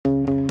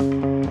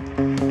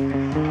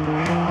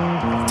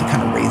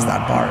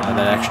that bar.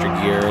 That extra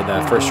gear,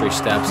 the first 3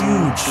 steps.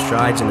 Huge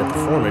strides in the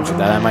performance.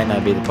 That I might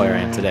not be the player I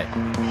am today.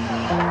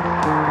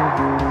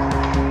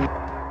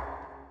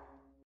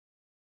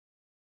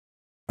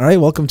 All right,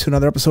 welcome to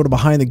another episode of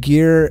Behind the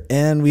Gear,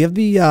 and we have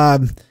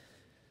the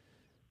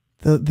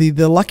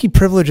lucky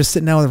privilege of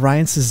sitting down with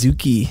Ryan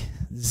Suzuki.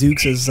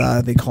 Zooks, as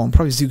they call him,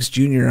 probably Zooks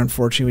Jr.,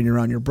 unfortunately, when you're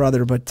around your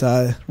brother. But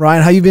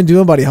Ryan, how you been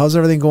doing, buddy? How's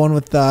everything going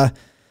with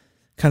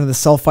kind of the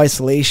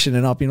self-isolation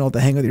and not being able to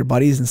hang with your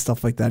buddies and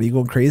stuff like that? Are you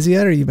going crazy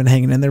yet, or you been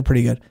hanging in there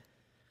pretty good?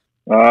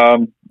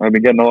 I've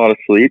been getting a lot of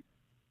sleep,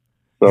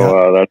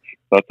 so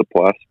that's a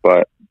plus.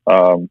 But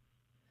I'm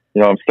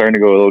starting to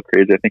go a little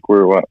crazy. I think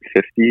we're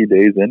 50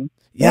 days in.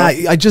 Yeah,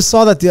 I just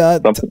saw that.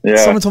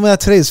 Someone told me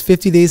that today is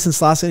 50 days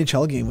since last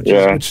NHL game, which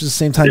is the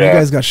same time you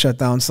guys got shut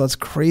down. So that's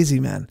crazy,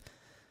 man.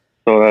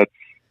 So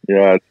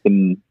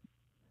hasn't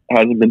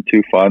been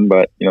too fun,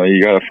 but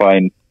you got to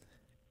find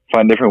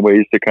different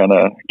ways to kind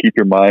of keep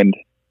your mind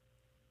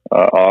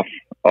off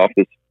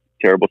this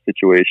terrible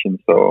situation.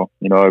 So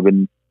I've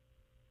been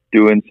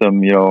doing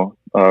some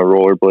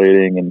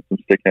rollerblading and some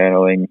stick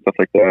handling, stuff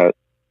like that.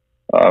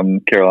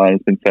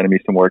 Carolina's been sending me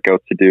some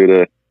workouts to do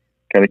to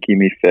kind of keep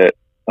me fit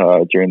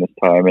during this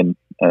time, and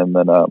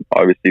then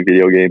obviously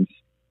video games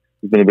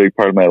has been a big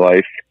part of my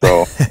life.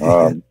 So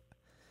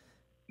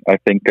I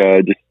think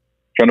just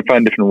trying to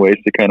find different ways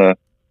to kind of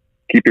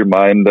keep your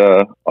mind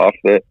off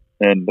it,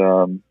 and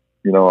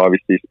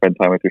obviously spend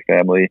time with your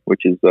family,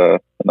 which is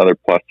another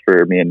plus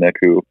for me and Nick,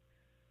 who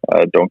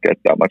don't get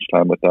that much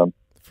time with them.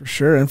 For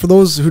sure. And for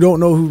those who don't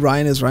know who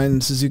Ryan is,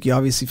 Ryan Suzuki,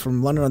 obviously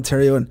from London,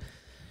 Ontario, and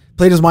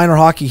played his minor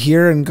hockey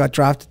here and got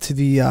drafted to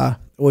the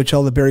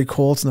OHL, the Barrie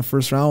Colts in the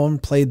first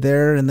round, played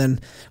there. And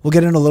then we'll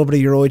get into a little bit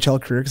of your OHL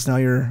career, because now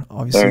you're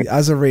obviously,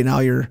 as of right now,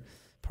 you're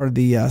part of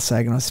the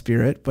Saginaw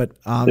Spirit. But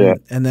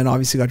and then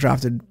obviously got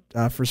drafted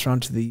first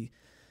round to the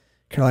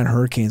Carolina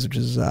Hurricanes, which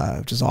is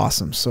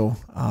awesome. So,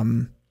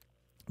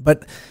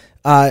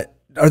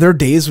 are there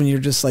days when you're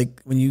just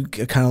like, when you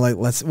kind of like,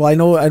 I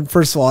know, and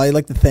first of all, I'd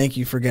like to thank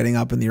you for getting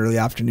up in the early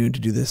afternoon to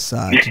do this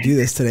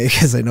today,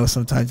 because I know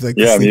sometimes you like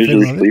to I'm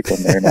usually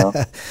sleeping there now.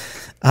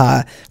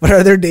 But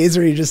are there days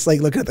where you just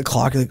like looking at the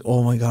clock, you're like,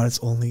 oh my God, it's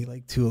only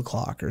like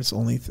 2:00, or it's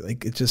only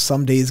like, it's just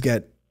some days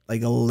get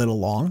like a little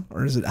long,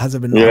 or has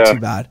it been not too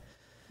bad?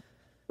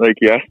 Like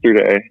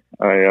yesterday,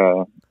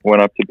 I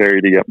went up to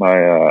Barrie to get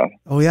my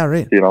all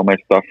my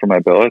stuff for my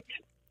billets,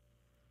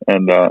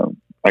 and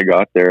I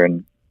got there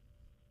and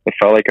it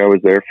felt like I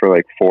was there for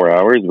like 4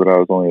 hours, but I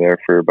was only there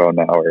for about an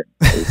hour.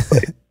 It was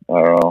like,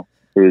 I don't know.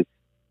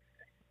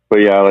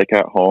 But yeah, like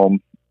at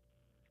home,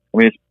 I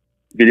mean,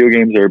 video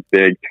games are a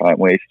big time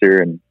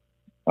waster, and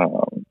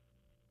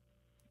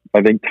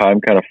I think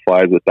time kind of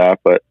flies with that.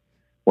 But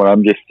when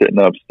I'm just sitting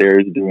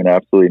upstairs doing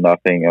absolutely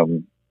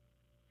nothing,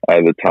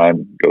 the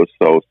time goes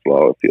so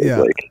slow, it feels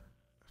like.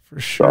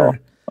 For sure.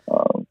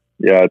 So,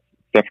 it's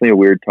definitely a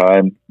weird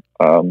time.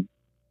 I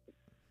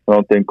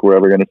don't think we're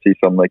ever going to see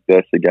something like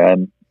this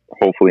again.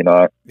 Hopefully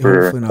not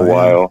for a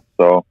while.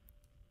 So,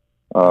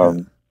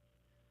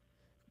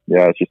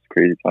 it's just a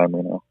crazy time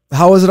right now.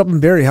 How was it up in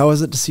Barrie? How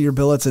was it to see your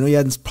billets? I know you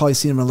hadn't probably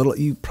seen them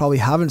you probably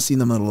haven't seen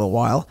them in a little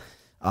while.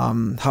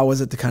 How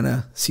was it to kind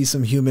of see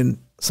some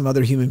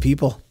other human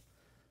people?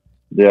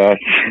 Yeah,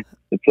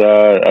 it's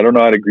I don't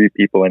know how to greet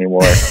people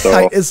anymore.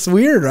 So it's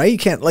weird, right? You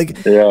can't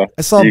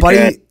I saw a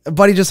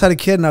buddy just had a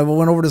kid, and I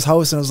went over to his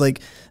house and I was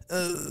like,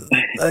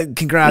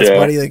 congrats,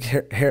 buddy. Like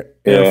hair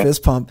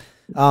fist pump.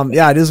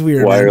 It is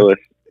weird. Wireless.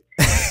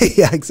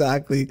 Yeah,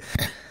 exactly.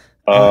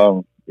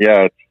 It's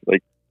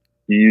like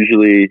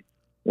you're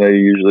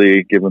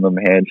usually giving them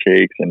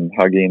handshakes and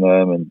hugging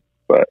them,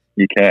 but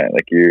you can't.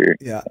 Like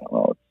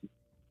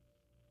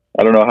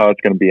I don't know how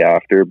it's going to be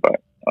after,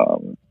 but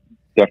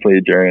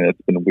definitely during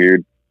it's been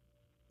weird.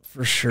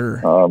 For sure.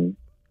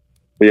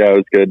 But it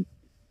was good.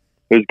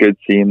 It was good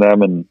seeing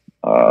them, and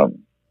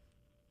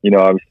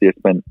obviously I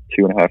spent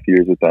 2.5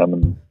 years with them,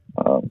 and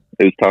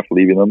it was tough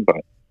leaving them,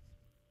 but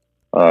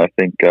I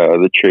think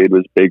the trade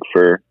was big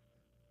for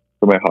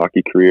my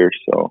hockey career,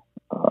 so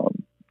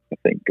I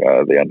think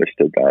they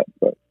understood that.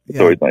 But it's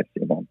always nice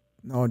seeing them.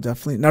 No,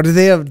 definitely. Now, do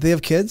they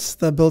have kids?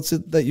 The Bills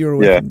that you were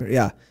with?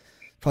 Yeah.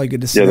 Probably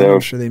good to see them. I'm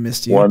sure they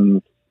missed you.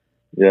 One's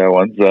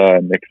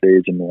Nick's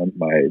age and one's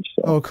my age.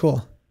 So oh,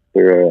 cool.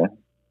 They're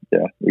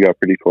we got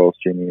pretty close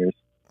junior years.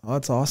 Oh,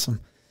 that's awesome.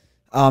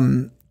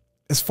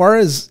 As far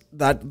as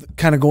that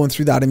kind of going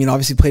through that, I mean,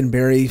 obviously played in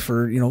Barrie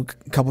for, a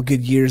couple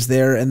good years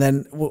there. And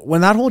then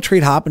when that whole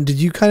trade happened, did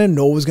you kind of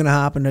know what was going to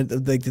happen?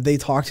 Like, did they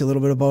talk to you a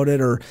little bit about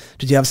it, or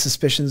did you have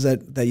suspicions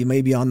that you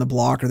may be on the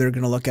block, or they're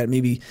going to look at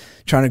maybe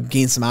trying to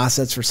gain some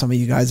assets for some of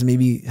you guys and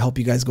maybe help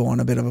you guys go on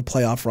a bit of a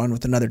playoff run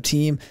with another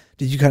team?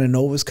 Did you kind of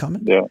know what was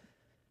coming? Yeah.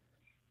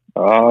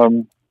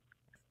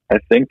 I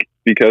think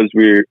because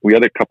we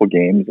had a couple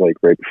games like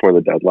right before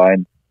the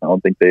deadline. I don't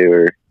think they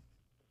were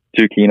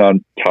too keen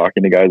on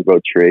talking to guys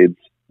about trades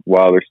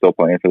while they're still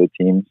playing for the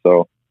team.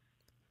 So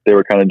they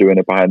were kind of doing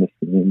it behind the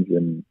scenes,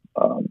 and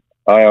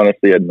I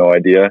honestly had no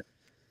idea.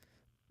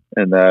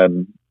 And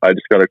then I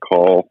just got a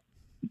call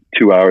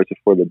 2 hours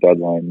before the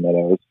deadline that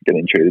I was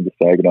getting traded to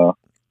Saginaw.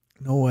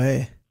 No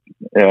way.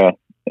 Yeah.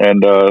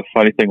 And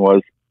funny thing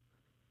was,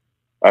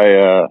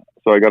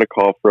 so I got a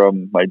call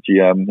from my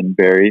GM in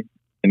Barrie,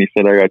 and he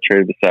said I got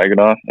traded to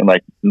Saginaw. And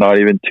like not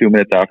even 2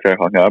 minutes after I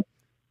hung up,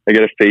 I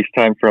get a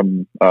FaceTime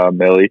from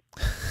Millie,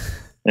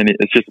 and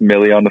it's just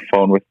Millie on the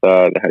phone with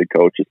the head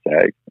coach of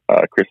Sag,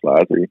 Chris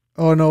Lazary.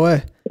 Oh, no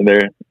way. And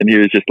he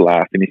was just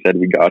laughing. He said,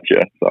 "We got you."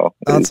 So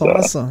that's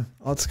awesome.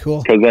 That's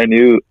cool. Because I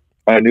knew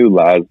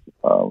Laz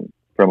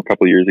from a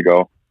couple of years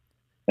ago,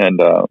 and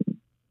what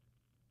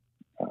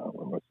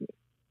was it?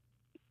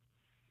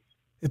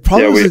 It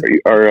probably was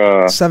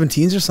our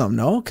 17s or something,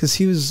 no? Because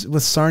he was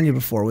with Sarnia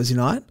before, was he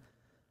not?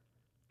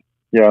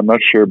 Yeah, I'm not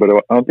sure, but I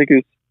don't think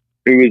it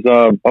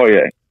was. Oh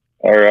yeah,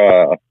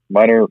 our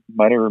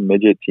minor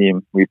midget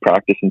team. We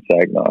practiced in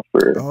Saginaw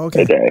for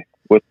a day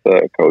with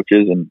the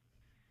coaches, and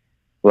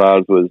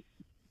Laz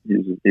he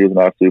was an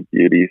absolute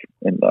beauty,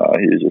 and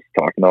he was just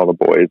talking to all the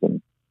boys,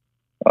 and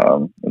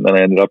then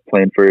I ended up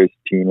playing for his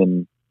team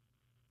in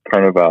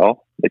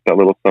Carnival, like that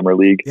little summer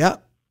league. Yeah.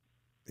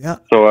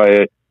 So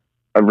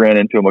I've ran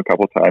into him a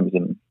couple times,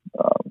 and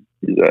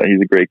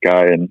he's a great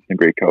guy and a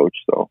great coach.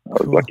 So I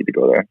was lucky to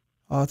go there.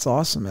 Oh, that's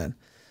awesome, man.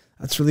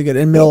 That's really good.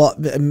 And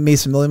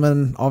Mason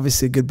Milliman,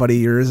 obviously a good buddy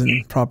of yours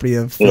and property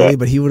of Philly,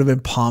 but he would have been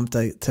pumped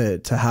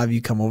to have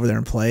you come over there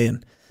and play.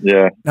 And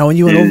now when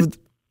you went over,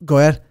 go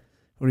ahead.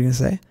 What are you gonna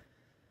say?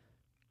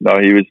 No,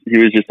 he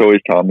was just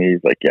always telling me,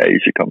 he's like, yeah, you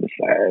should come to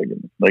Sag,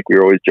 and like we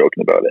were always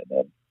joking about it,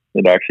 and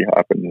it actually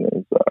happened. And it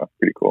was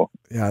pretty cool.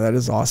 Yeah, that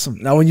is awesome.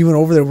 Now, when you went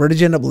over there, where did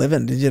you end up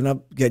living? Did you end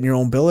up getting your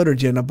own billet, or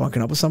did you end up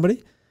bunking up with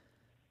somebody?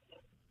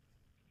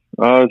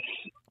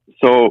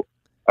 So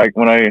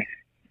when I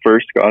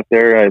first got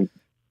there, I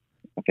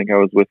think I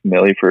was with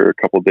Millie for a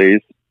couple of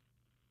days,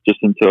 just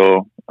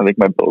until I think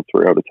my billets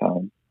were out of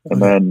town.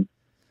 And then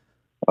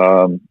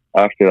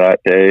after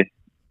that day,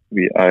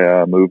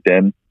 I moved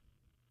in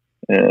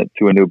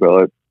to a new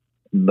billet.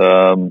 And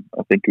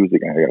I think it was the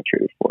guy I got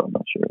traded for. I'm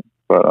not sure.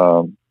 But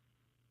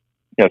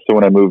yeah, so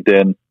when I moved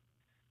in,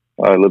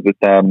 I lived with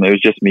them. It was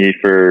just me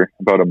for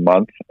about a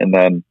month. And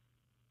then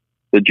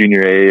the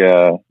Junior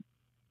A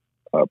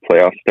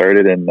playoffs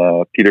started, and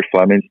Peter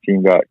Fleming's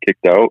team got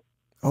kicked out.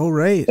 Oh,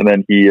 right. And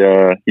then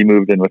he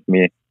moved in with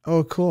me.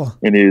 Oh, cool.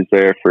 And he was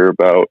there for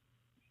about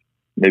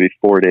maybe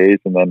 4 days,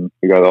 and then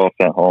we got all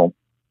sent home.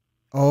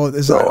 Oh,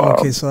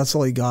 okay? So that's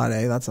all he got,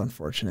 eh? That's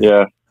unfortunate.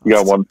 Yeah, he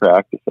got one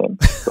practice in.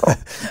 So.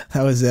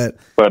 That was it.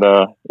 But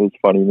it was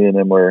funny. Me and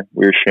him we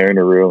were sharing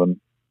a room, and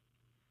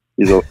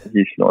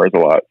he snores a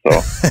lot.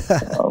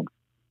 So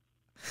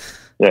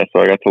yeah,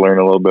 so I got to learn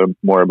a little bit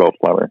more about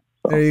Flemmer.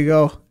 So. There you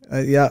go.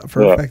 Yeah,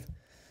 perfect.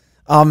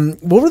 Yeah.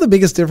 What were the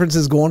biggest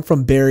differences going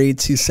from Barrie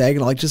to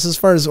Saginaw, like just as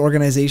far as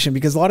organization?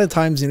 Because a lot of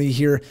times, you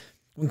hear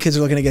when kids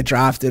are looking to get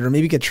drafted or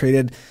maybe get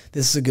traded,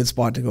 this is a good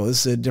spot to go.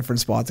 This is a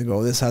different spot to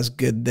go. This has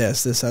good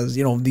this has,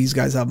 these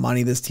guys have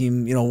money, this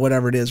team,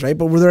 whatever it is, right?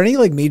 But were there any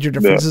like major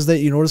differences that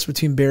you noticed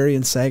between Barrie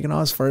and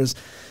Saginaw as far as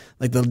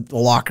like the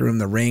locker room,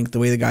 the rink, the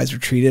way the guys were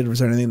treated? Was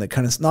there anything that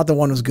kind of, not that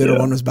one was good or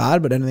one was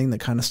bad, but anything that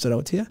kind of stood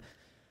out to you?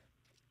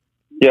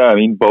 Yeah, I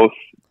mean, both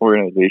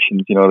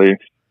organizations,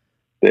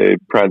 they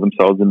pride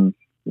themselves in,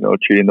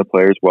 treating the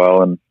players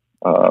well. And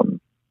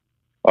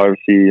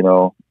obviously,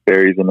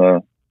 Barrie's in a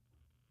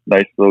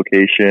nice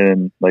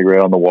location, like right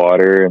on the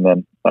water. And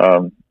then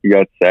you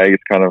got Sag,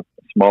 it's kind of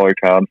a smaller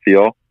town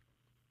feel.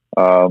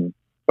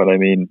 But I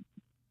mean,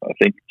 I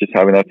think just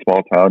having that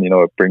small town,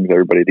 it brings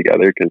everybody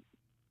together because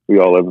we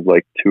all live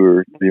like 2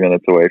 or 3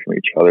 minutes away from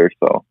each other.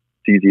 So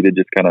it's easy to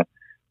just kind of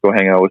go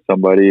hang out with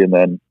somebody. And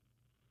then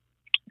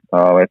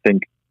I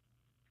think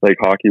like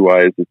hockey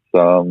wise, it's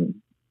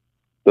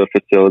the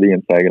facility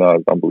in Saginaw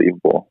is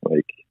unbelievable.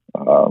 Like,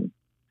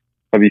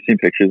 have you seen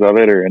pictures of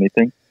it or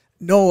anything?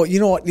 No, you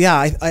know what? Yeah,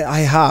 I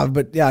have,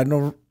 but yeah,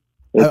 no,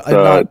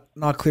 I'm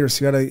not clear.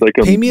 So you gotta like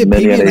paint me a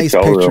nice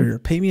picture room. here.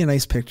 Paint me a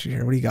nice picture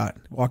here. What do you got?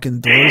 Walk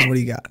in the doors. What do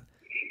you got?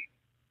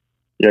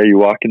 Yeah, you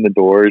walk in the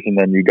doors, and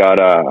then you got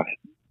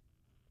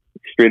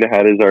straight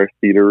ahead is our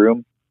theater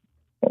room,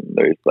 and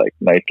there's like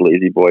nice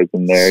lazy boys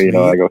in there. Sweet.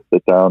 I go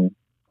sit down,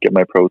 get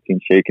my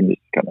protein shake, and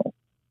just kind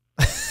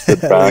of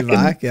sit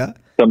back. Yeah.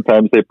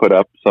 Sometimes they put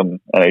up some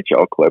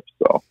NHL clips,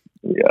 so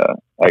yeah,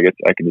 I guess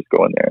I can just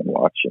go in there and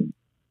watch and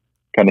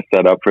kind of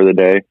set up for the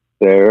day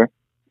there.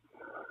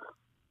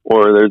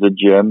 Or there's a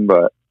gym,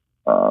 but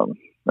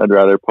I'd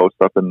rather post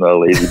up in the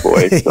lazy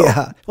boy. So,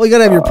 yeah. Well, you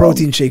gotta have your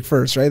protein shake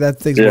first, right? That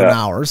takes 1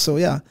 hour. So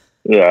yeah.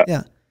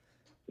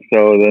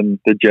 So then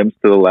the gym's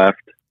to the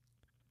left.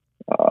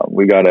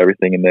 We got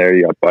everything in there.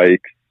 You got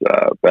bikes,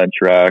 bench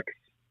racks,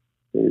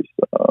 there's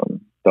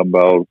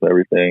dumbbells,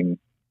 everything,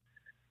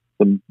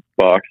 some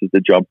boxes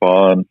to jump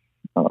on.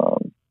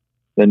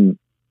 Then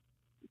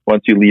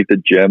once you leave the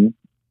gym,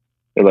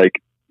 it like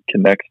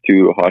connects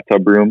to a hot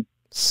tub room.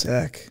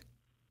 Sick.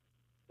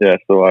 Yeah,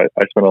 so I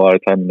spent a lot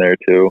of time in there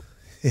too.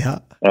 Yeah.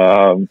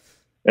 And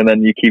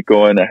then you keep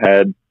going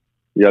ahead.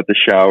 You got the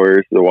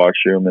showers, the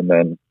washroom, and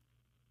then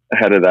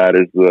ahead of that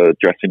is the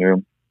dressing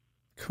room.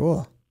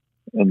 Cool.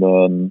 And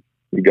then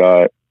We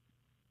got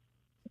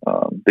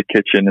the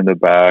kitchen in the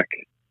back.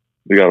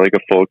 We got like a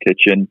full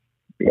kitchen.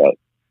 We got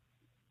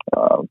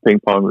ping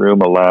pong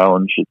room, a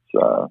lounge.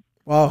 It's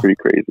Wow, pretty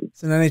crazy.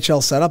 It's an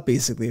NHL setup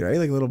basically, right?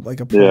 Like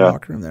a pro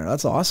locker room there.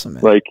 That's awesome,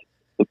 man. Like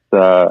it's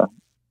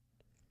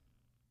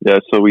yeah.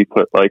 So we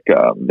put like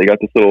they got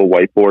this little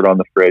whiteboard on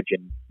the fridge,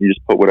 and you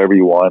just put whatever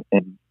you want,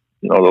 and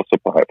they'll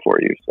supply it for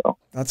you. So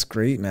that's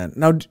great, man.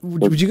 Now,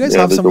 would you guys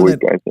have someone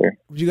would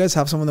you guys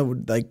have someone that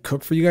would like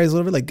cook for you guys a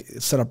little bit, like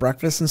set up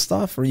breakfast and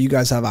stuff, or you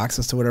guys have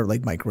access to whatever,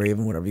 like microwave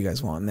and whatever you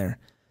guys want in there?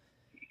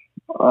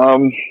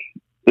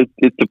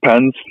 It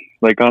depends.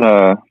 Like on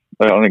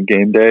a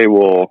game day,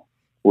 we'll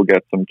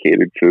get some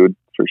catered food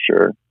for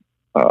sure.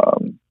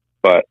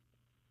 But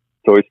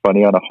it's always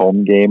funny on a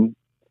home game.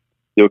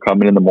 You'll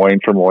come in the morning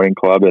for morning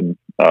club, and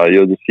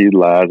you'll just see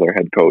Laz, our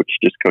head coach,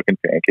 just cooking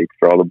pancakes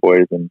for all the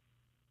boys, and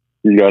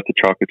he's got the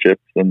chocolate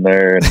chips in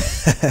there, and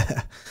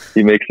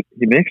he makes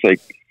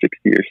like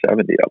 60 or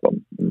 70 of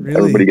them. Really?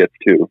 Everybody gets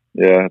 2.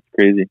 Yeah, it's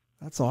crazy.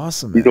 That's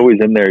awesome. He's always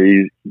in there.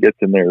 He gets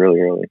in there really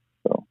early.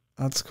 So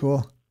that's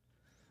cool.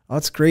 Oh,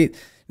 that's great.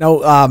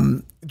 Now,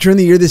 during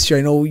the year this year,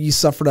 I know you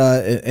suffered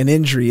an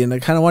injury, and I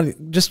kind of want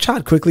to just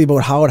chat quickly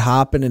about how it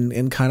happened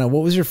and kind of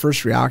what was your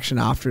first reaction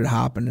after it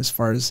happened, as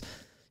far as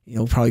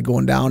probably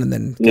going down and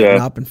then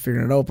getting up and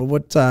figuring it out. But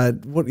what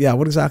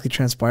exactly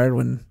transpired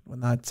when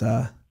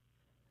the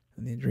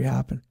injury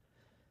happened?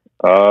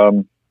 I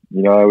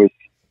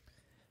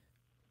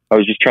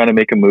was just trying to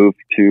make a move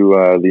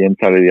to the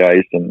inside of the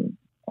ice, and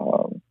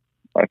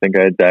I think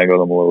I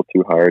dangled him a little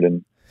too hard,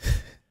 and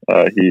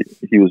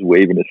he was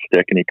waving his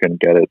stick and he couldn't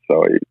get it,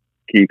 so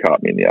he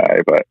caught me in the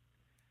eye. But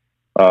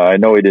I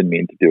know he didn't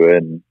mean to do it,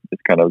 and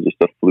it's kind of just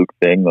a fluke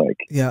thing. Like,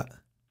 yeah,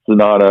 it's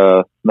not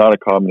a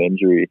common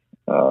injury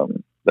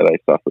that I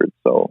suffered.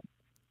 So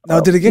now,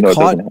 did it get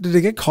caught? Did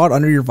it get caught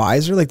under your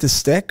visor, like the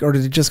stick, or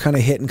did it just kind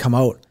of hit and come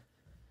out?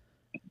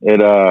 It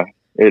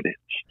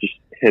just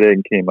hit it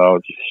and came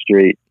out, just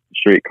straight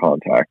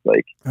contact.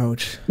 Like,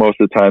 ouch.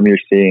 Most of the time you're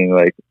seeing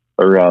like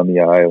around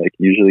the eye, like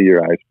usually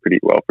your eye's pretty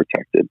well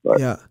protected, but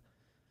yeah,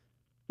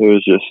 it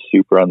was just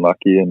super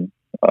unlucky. And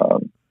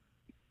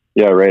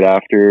right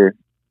after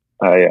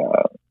I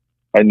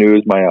knew it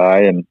was my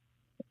eye, and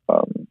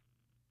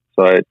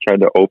so I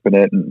tried to open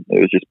it, and it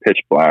was just pitch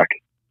black.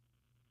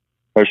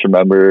 I just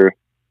remember,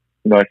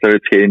 I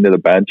started skating to the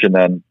bench, and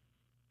then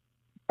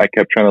I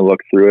kept trying to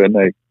look through it, and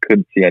I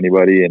couldn't see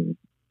anybody, and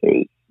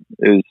it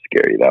was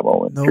scary that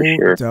moment. No for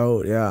sure.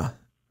 Doubt, yeah,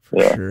 for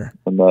sure.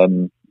 And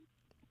then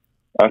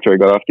after I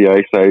got off the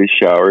ice, I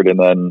showered, and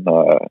then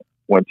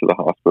went to the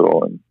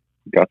hospital and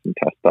got some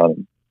tests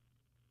done.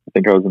 I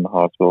think I was in the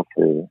hospital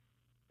for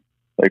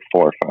like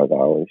 4 or 5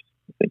 hours.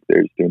 I think they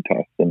were just doing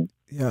tests, and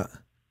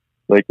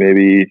like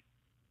maybe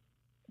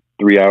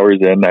 3 hours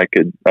in, I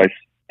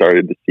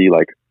started to see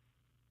like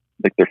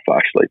their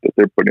flashlight that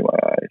they're putting in my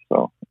eye.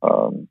 So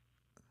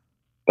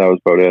that was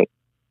about it.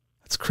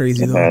 That's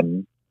crazy. And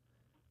then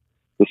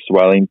the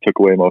swelling took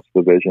away most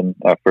of the vision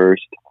at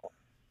first,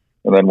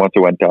 and then once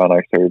it went down,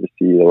 I started to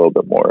see a little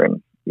bit more.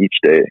 And each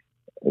day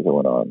as it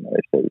went on, I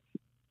started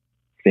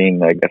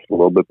seeing, I guess, a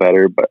little bit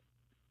better. But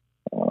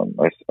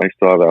I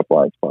still have that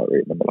blind spot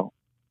right in the middle.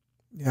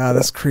 Yeah,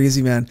 that's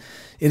crazy, man.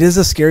 It is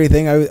a scary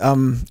thing.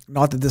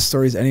 Not that this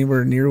story is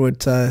anywhere near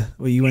what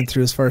you went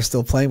through as far as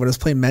still playing, but I was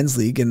playing men's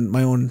league, and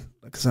my own,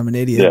 because I'm an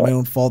idiot, my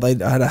own fault. I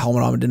had a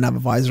helmet on and didn't have a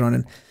visor on,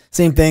 and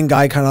same thing.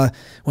 Guy kind of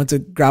went to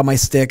grab my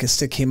stick. His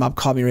stick came up,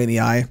 caught me right in the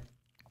eye.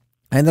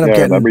 I ended up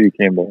getting. I remember you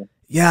came there.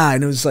 Yeah,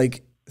 and it was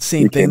like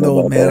same thing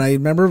though, man. I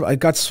remember I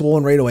got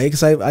swollen right away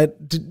because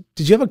did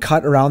you have a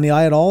cut around the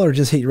eye at all, or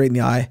just hit you right in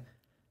the eye?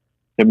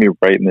 Hit me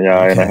right in the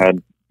eye,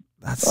 and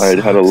I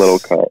had a little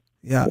cut.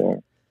 Yeah.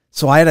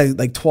 So I had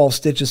like 12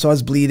 stitches, so I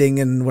was bleeding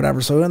and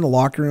whatever. So I went in the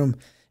locker room,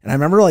 and I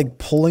remember like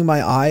pulling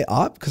my eye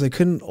up because I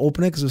couldn't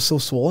open it because it was so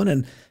swollen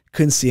and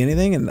couldn't see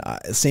anything. And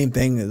same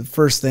thing, the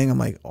first thing, I'm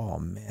like, oh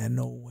man,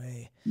 no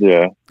way.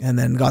 Yeah. And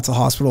then got to the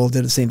hospital,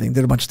 did the same thing,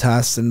 did a bunch of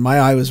tests, and my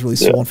eye was really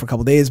swollen for a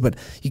couple of days. But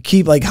you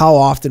keep, like, how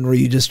often were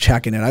you just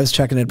checking it? I was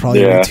checking it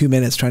probably every 2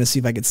 minutes, trying to see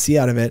if I could see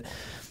out of it.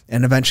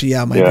 And eventually,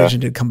 my vision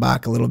did come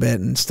back a little bit,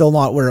 and still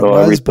not where it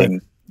was. Everything.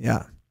 But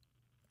yeah.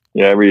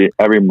 Yeah,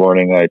 every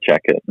morning I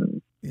check it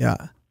and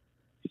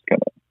just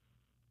kind of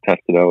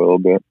test it out a little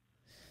bit.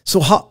 So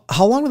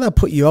how long did that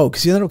put you out?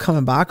 Because you ended up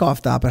coming back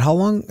off that, but how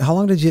long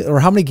did you, or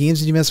how many games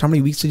did you miss? How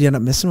many weeks did you end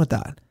up missing with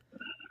that?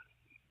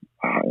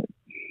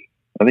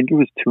 I think it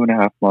was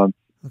 2.5 months.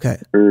 Okay.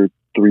 Or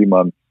 3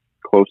 months,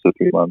 close to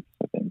 3 months,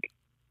 I think,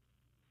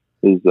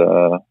 is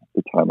the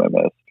time I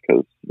missed,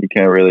 because you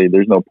can't really,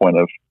 there's no point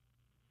of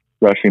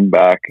rushing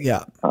back.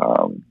 Yeah.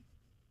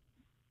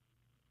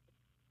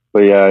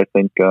 But yeah, I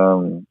think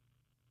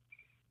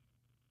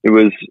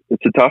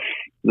it's a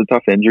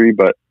tough injury,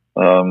 but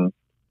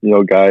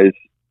guys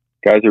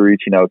are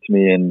reaching out to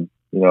me and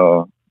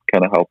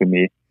kind of helping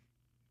me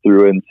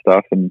through it and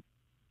stuff, and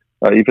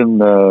even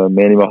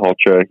Manny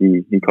Mahalcha,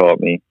 he called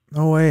me.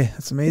 No way,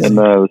 that's amazing.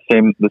 And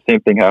the same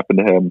thing happened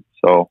to him.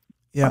 So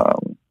yeah,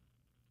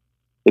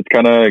 it's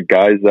kind of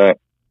guys like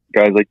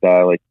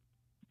that, like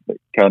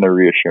kind of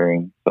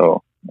reassuring.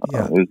 So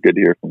it was good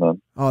to hear from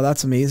them. Oh,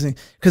 that's amazing.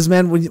 Because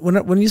man,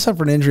 when you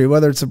suffer an injury,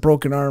 whether it's a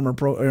broken arm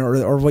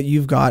or what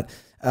you've got,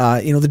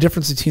 the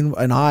difference between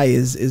an eye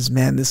is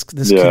man, this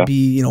could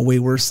be way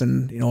worse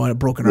than a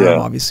broken arm,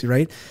 obviously,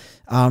 right?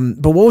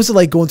 But what was it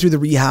like going through the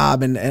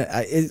rehab, and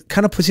it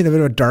kind of puts you in a bit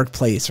of a dark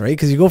place, right?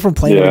 Because you go from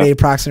playing every day,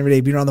 practicing every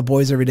day, being around the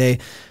boys every day,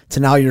 to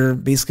now you're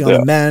basically on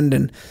the mend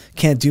and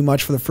can't do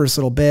much for the first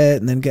little bit,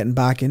 and then getting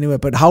back into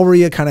it. But how were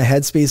you kind of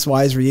headspace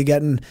wise? Were you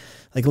getting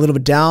like a little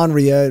bit down?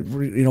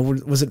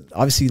 Was it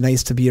obviously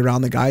nice to be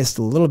around the guys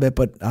still a little bit,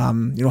 but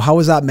how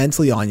was that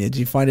mentally on you? Did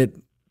you find it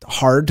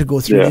hard to go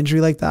through an injury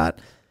like that?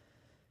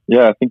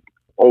 Yeah, I think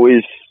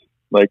always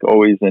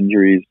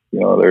injuries,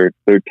 they're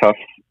tough.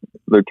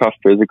 They're tough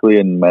physically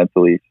and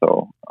mentally.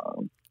 So,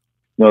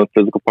 the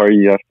physical part,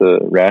 you have to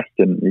rest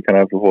and you kind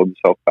of have to hold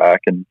yourself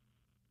back and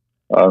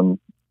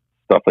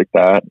stuff like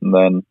that. And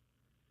then,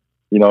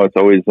 it's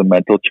always a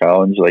mental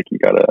challenge. Like you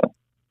gotta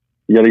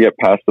get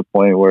past the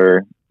point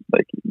where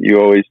like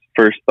you always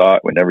first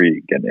thought whenever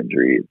you get an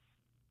injury,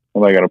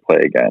 am I gonna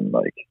play again?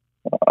 Like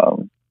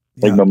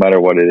no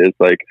matter what it is,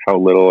 like how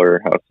little or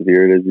how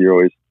severe it is, you're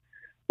always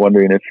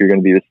wondering if you're going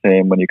to be the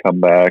same when you come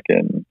back.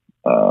 And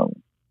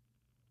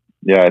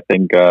I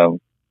think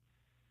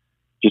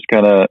just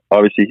kind of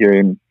obviously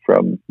hearing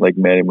from like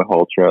Manny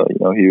Malhotra,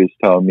 he was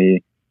telling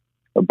me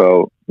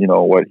about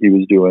what he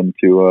was doing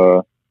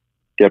to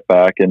get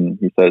back, and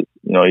he says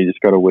you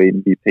just got to wait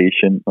and be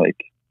patient. Like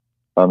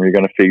you're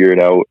going to figure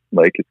it out.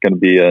 Like it's going to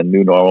be a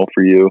new normal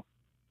for you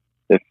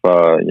if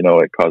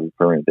it causes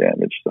permanent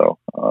damage. So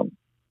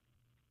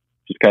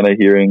just kind of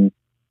hearing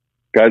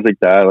guys like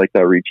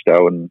that reached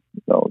out and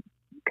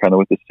kind of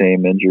with the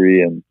same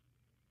injury. And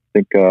I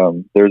think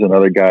there's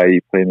another guy,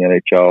 he played in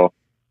the NHL.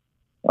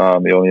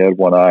 He only had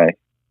one eye.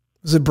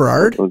 Was it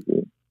Berard?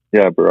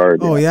 Yeah, Berard.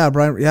 Oh yeah,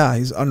 Brian. Yeah,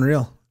 he's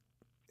unreal.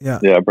 Yeah,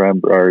 Brian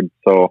Berard.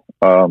 So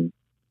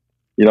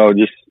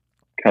just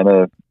kind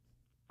of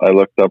I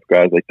looked up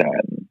guys like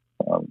that, and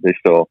they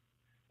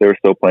were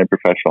still playing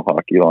professional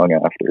hockey long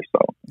after.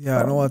 So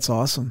yeah, no, that's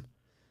awesome.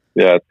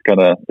 Yeah,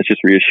 it's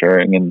just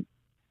reassuring and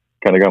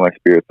kind of got my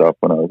spirits up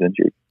when I was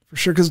injured. For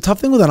sure, because the tough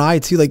thing with an eye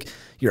too, like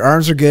your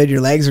arms are good, your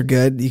legs are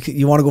good.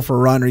 You want to go for a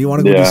run or you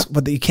want to go,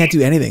 but you can't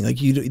do anything. Like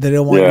they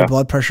don't want your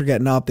blood pressure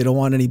getting up. They don't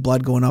want any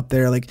blood going up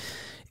there. Like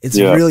it's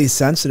really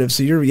sensitive.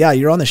 So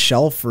you're on the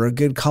shelf for a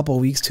good couple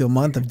of weeks to a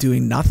month of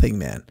doing nothing,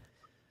 man.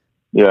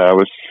 Yeah, I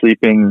was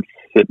sleeping,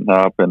 sitting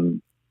up,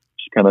 and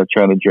just kind of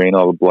trying to drain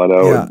all the blood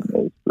out. Yeah, and it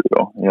was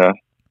brutal.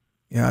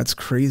 Yeah, it's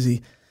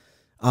crazy.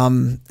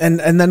 And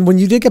then when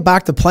you did get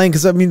back to playing,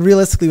 because I mean,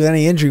 realistically, with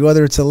any injury,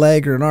 whether it's a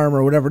leg or an arm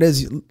or whatever it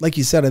is, like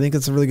you said, I think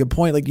that's a really good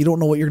point. Like you don't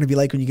know what you're going to be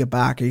like when you get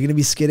back. Are you going to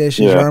be skittish?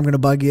 Is your arm going to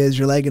bug you? Is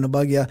your leg going to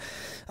bug you?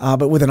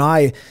 But with an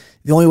eye,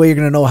 the only way you're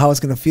going to know how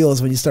it's going to feel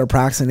is when you start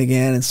practicing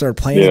again and start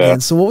playing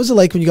again. So what was it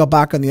like when you got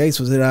back on the ice?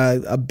 Was it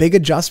a big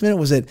adjustment?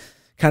 Was it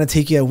kind of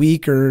take you a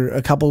week or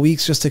a couple of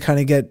weeks just to kind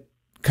of get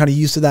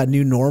used to that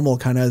new normal,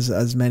 kind of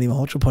as Manny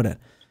Malhotra put it?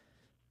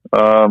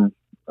 I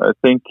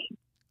think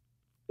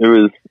it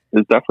was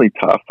definitely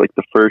tough. Like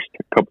the first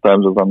couple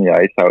times I was on the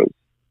ice, I was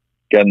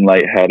getting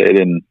lightheaded,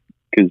 and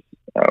because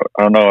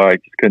I don't know, I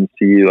just couldn't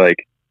see,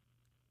 like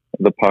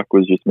the puck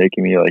was just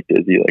making me like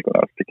dizzy, like when I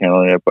was stick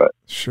handling it. But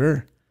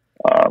sure,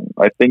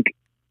 I think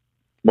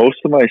most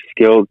of my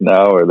skills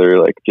now they're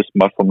like just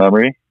muscle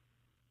memory.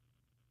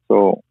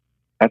 So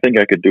I think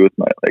I could do with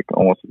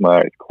almost with my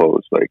eyes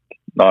closed, like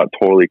not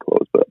totally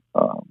closed, but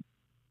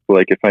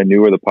like if I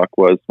knew where the puck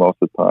was most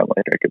of the time,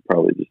 like I could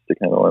probably just stick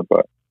handle it.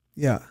 But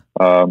yeah.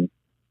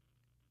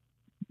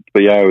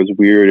 But yeah, it was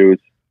weird.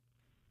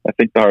 I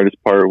think the hardest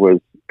part was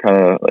kind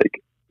of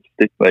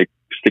stick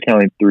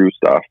handling through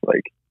stuff.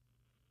 Like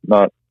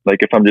not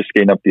like if I'm just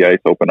skating up the ice,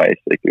 open ice,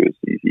 like it was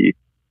easy.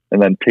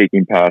 And then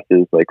taking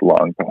passes, like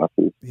long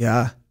passes.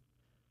 Yeah.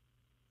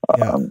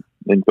 I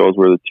think those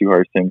were the two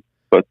hardest things.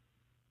 But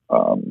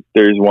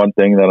there's one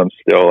thing that I'm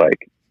still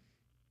like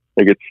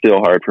it's still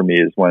hard for me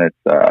is when it's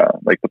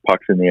like the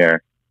puck's in the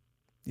air.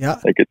 Yeah.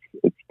 Like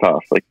it's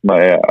tough. Like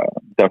my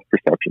depth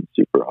perception's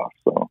super off.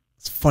 So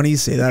it's funny you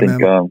say that,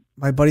 man.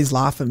 My buddies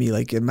laugh at me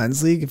like in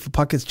men's league. If a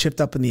puck gets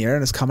chipped up in the air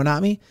and it's coming at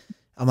me,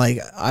 I'm like,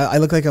 I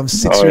look like I'm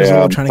 6 years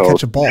old trying to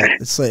catch a ball.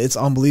 It's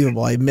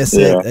unbelievable. I miss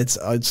it.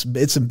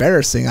 It's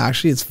embarrassing.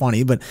 Actually, it's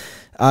funny, but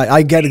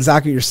I get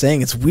exactly what you're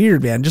saying. It's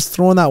weird, man. Just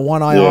throwing that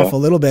one eye off a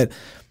little bit.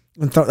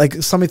 Like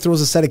somebody throws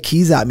a set of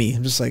keys at me,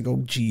 I'm just like,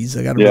 oh geez,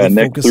 I got to really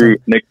focus.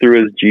 Nick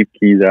threw his Jeep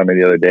keys at me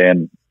the other day,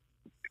 and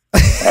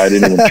I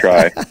didn't even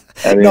try.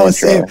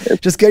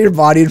 Just get your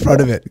body in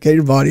front of it. Get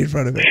your body in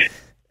front of it.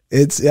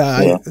 It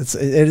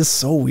is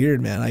so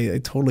weird, man. I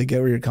totally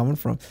get where you're coming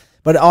from.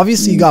 But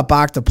obviously you got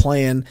back to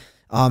playing.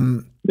 How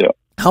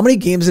many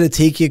games did it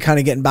take you kind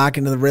of getting back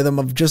into the rhythm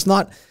of just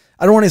not,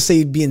 I don't want to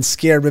say being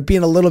scared, but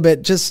being a little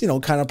bit just,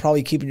 kind of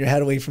probably keeping your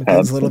head away from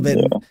things a little bit.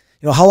 And,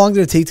 how long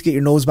did it take to get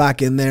your nose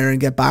back in there and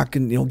get back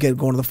and, get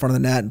going to the front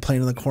of the net and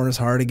playing in the corners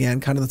hard again,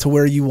 kind of to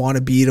where you want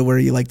to be, to where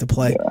you like to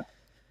play?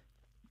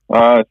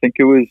 I think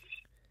it was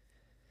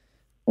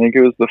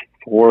the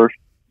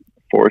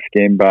fourth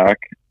game back,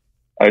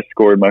 I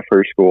scored my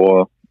first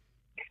goal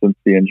since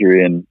the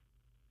injury, and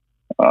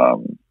I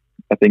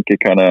think it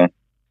kind of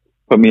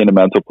put me in a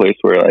mental place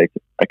where like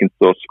I can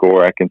still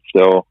score, I can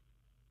still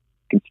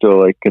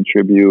like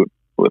contribute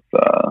with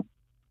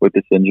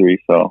this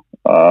injury. So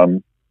I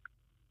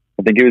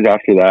think it was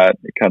after that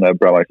it kind of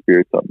brought my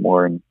spirits up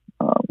more, and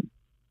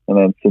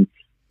then since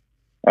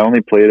I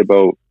only played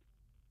about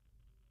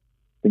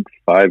I think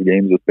 5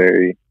 games with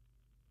Barrie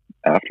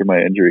after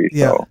my injury.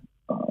 Yeah.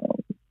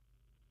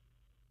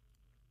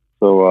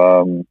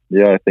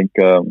 I think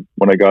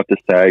when I got to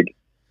Sag,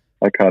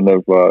 I kind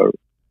of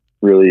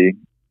really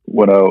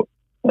went out,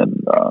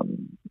 and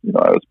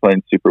I was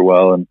playing super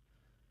well, and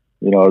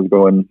I was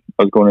going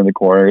in the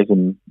corners,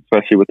 and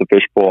especially with the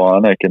fishbowl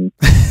on, I can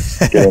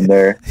get in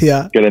there,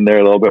 get in there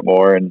a little bit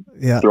more, and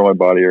throw my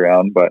body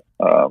around. But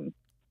I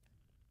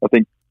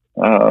think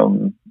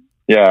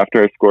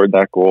after I scored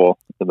that goal,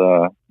 it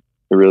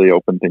really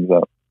opened things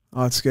up.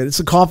 Oh, it's good. It's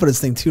a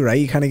confidence thing too, right?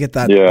 You kind of get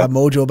that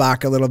mojo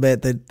back a little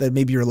bit that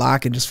maybe you're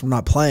lacking just from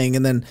not playing,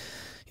 and then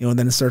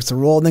then it starts to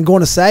roll. And then going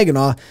to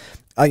Saginaw,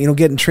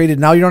 getting traded.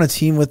 Now you're on a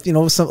team with a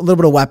little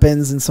bit of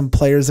weapons and some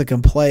players that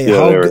can play.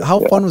 How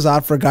fun was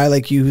that for a guy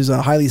like you, who's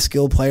a highly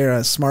skilled player,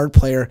 a smart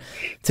player,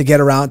 to be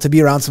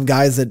around some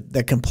guys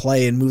that can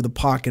play and move the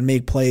puck and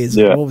make plays?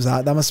 Yeah. What was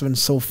that? That must have been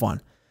so fun.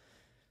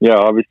 Yeah,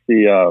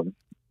 obviously,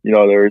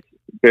 there's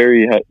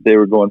Barrie. They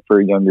were going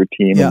for a younger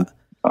team. Yeah.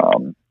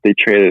 And, they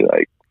traded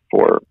like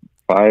 4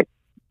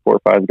 or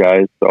 5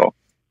 guys. So,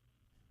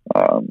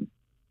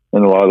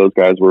 and a lot of those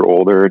guys were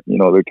older.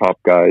 They're top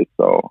guys.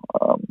 So,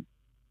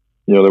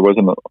 there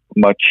wasn't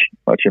much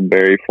in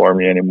Barrie for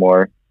me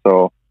anymore.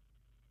 So,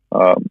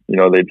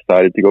 they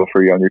decided to go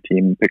for a younger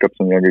team and pick up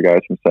some younger guys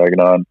from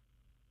Saginaw.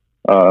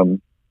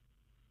 When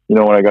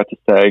I got to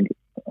Sag,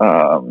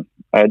 I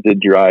had to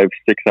drive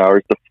 6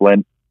 hours to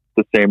Flint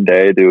the same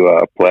day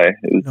to play.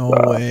 It was no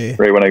way.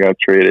 Right when I got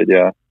traded.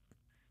 Yeah.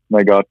 And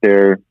I got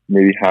there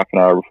maybe half an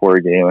hour before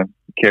a game. I'm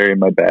carrying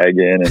my bag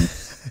in, and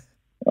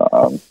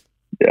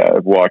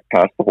I've walked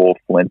past the whole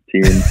Flint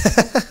team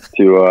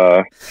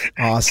to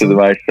awesome. to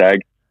my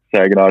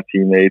Saginaw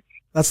teammates.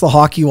 That's the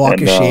hockey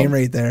walk of shame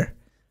right there.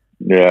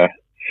 Yeah,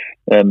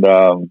 and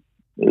it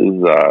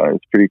was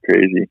pretty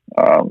crazy.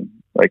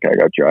 Like I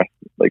got dressed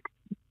like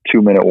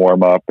 2-minute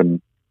warm up,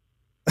 and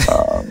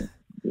it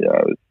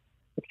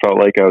felt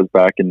like I was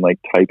back in like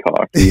tyke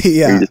hockey.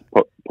 Yeah.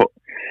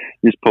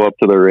 You just pull up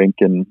to the rink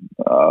and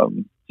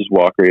just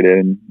walk right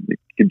in. You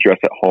can dress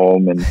at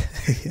home and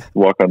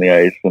walk on the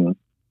ice. And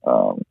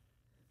but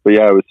it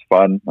was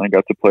fun. I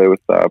got to play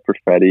with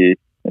Perfetti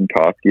and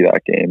Koski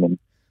that game, and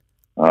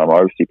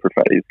obviously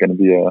Perfetti is going to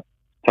be a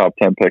top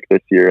 10 pick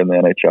this year in the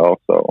NHL.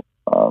 So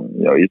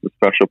he's a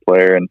special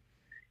player, and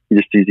he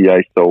just sees the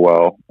ice so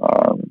well.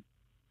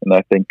 And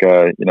I think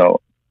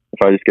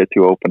if I just get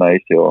to open ice,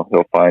 he'll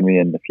find me,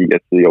 and if he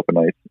gets to the open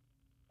ice,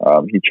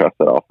 he trusts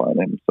that I'll find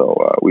him. So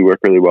we work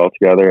really well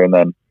together. And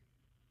then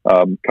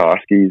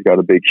Koski's got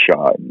a big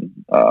shot, and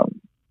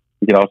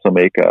he can also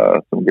make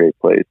some great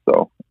plays.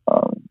 So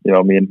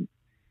me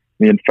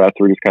and Fetz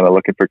were just kind of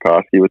looking for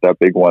Koski with that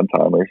big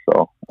one-timer.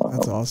 So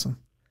that's awesome.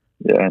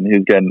 Yeah, and he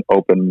was getting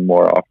open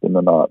more often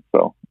than not.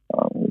 So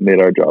it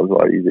made our jobs a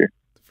lot easier.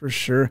 For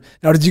sure.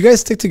 Now, did you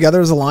guys stick together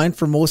as a line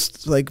for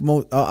most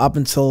up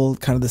until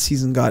kind of the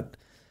season got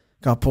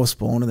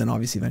postponed and then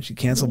obviously eventually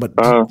canceled? But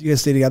did you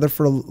guys stay together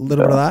for a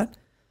little bit of that?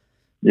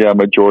 Yeah,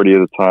 majority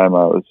of the time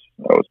I was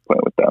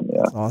playing with them.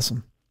 Yeah, that's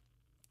awesome.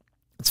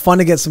 It's fun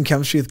to get some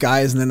chemistry with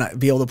guys and then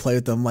be able to play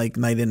with them like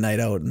night in, night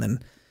out, and then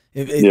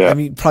I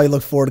mean, probably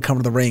look forward to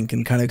coming to the rink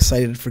and kind of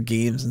excited for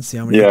games and see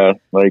how many. Yeah,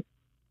 like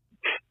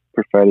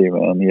Perfetti,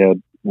 man, he had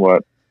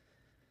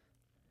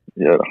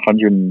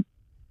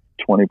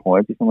 120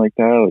 points or something like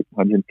that, like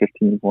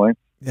 115 points.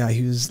 Yeah,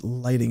 he was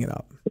lighting it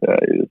up. Yeah,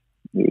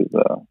 he was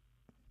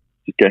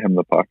just get him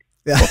the puck.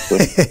 Yeah.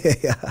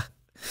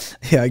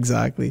 Yeah,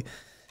 exactly.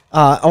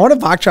 I want to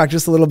backtrack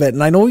just a little bit,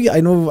 and I know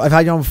I've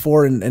had you on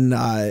before, and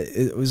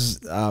it was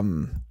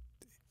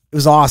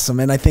awesome.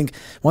 And I think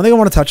one thing I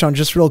want to touch on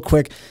just real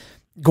quick,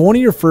 going to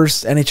your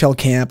first NHL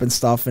camp and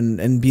stuff,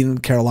 and being in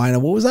Carolina,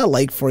 what was that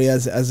like for you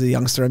as a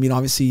youngster? I mean,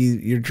 obviously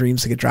your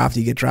dreams to get drafted,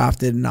 you get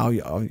drafted, and now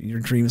your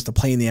dream is to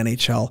play in the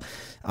NHL.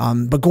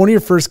 But going to your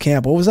first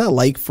camp, what was that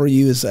like for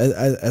you as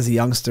a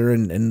youngster?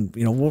 And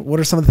what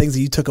are some of the things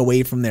that you took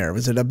away from there?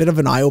 Was it a bit of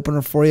an eye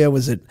opener for you?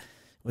 Was it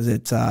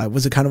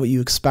kind of what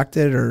you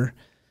expected, or?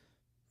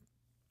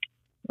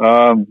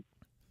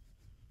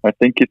 I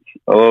think it's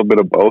a little bit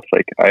of both.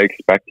 Like I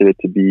expected it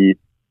to be,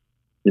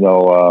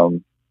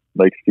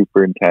 like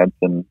super intense,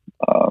 and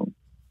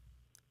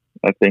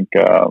I think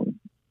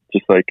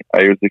just like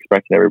I was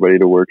expecting everybody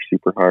to work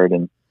super hard,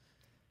 and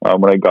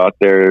when I got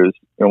there, it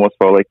almost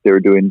felt like they were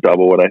doing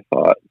double what I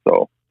thought.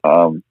 So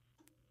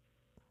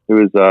it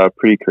was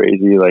pretty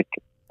crazy. Like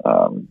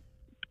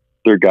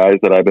they're guys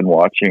that I've been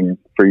watching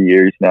for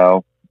years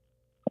now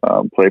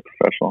play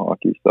professional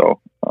hockey.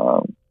 So I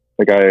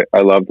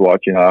loved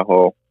watching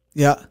Aho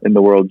in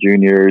the World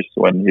Juniors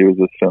when he was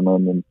with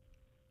Finland and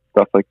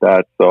stuff like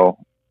that. So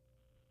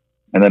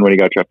and then when he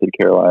got drafted to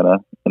Carolina,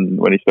 and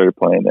when he started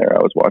playing there,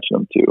 I was watching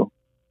him too.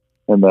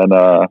 And then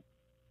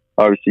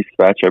obviously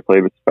Spatch, I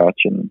played with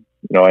Spatch, and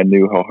I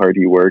knew how hard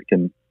he worked,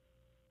 and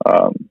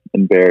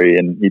Barrie,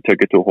 and he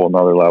took it to a whole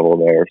nother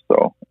level there.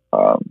 So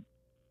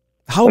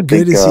how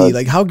good is he?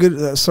 Like how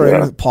good? Sorry,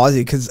 I'm gonna pause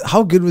you, because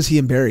how good was he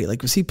in Barrie?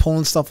 Like, was he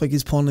pulling stuff like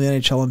he's pulling in the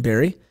NHL in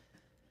Barrie?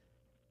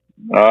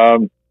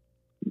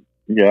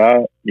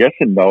 Yeah, yes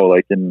and no.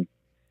 Like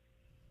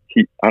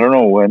I don't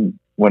know when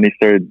he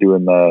started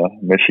doing the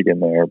Michigan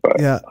there, but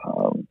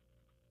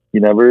he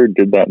never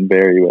did that in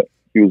Barrie. But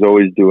he was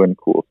always doing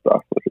cool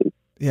stuff with his.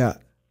 Yeah.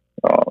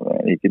 Oh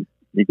man,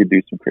 he could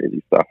do some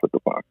crazy stuff with the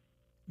puck.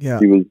 Yeah.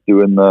 He was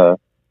doing the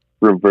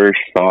reverse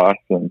sauce,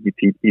 and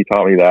he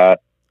taught me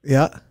that.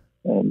 Yeah.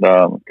 And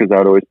because I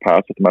would always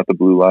pass with him at the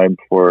blue line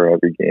before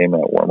every game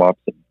at warm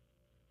ups, and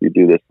you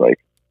do this like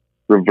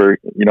reverse,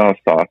 how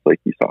sauce,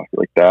 like you sauce it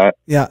like that.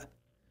 Yeah.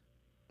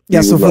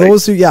 Yeah, so for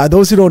those who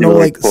don't know,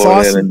 like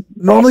sauce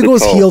normally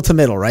goes heel to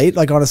middle, right?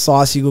 Like on a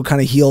sauce, you go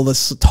kind of heel the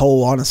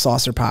toe on a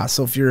saucer pass.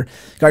 So if you're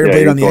got your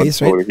blade on the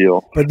ice, right?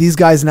 But these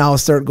guys now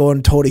start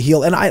going toe to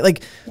heel, and I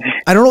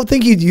don't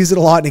think you'd use it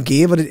a lot in a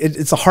game, but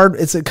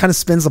it kind of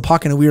spins the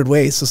puck in a weird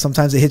way. So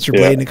sometimes it hits your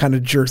blade and it kind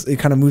of jerks, it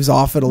kind of moves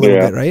off it a little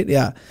bit, right?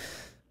 Yeah,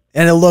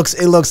 and it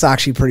looks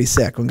actually pretty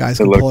sick when guys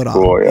can pull it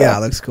off. Yeah,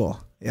 it looks cool.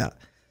 Yeah,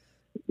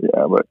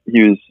 but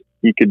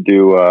he could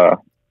do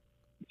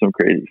some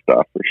crazy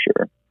stuff for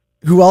sure.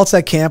 Who else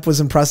at camp was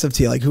impressive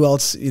to you? Like, who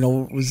else,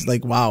 was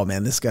like, wow,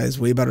 man, this guy's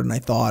way better than I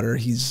thought, or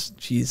this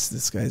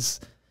guy's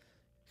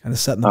kind of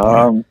setting the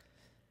bar?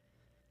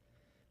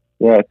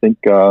 Yeah, I think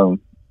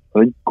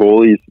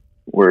goalies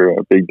were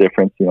a big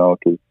difference,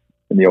 because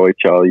in the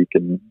OHL you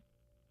can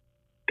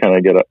kind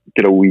of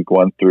get a week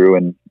one through,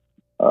 and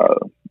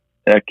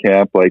at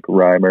camp, like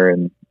Reimer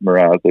and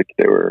Mrazek,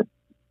 they're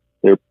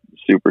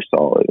super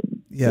solid.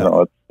 And,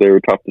 they were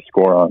tough to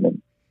score on, and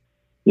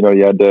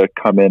you had to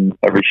come in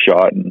every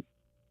shot, and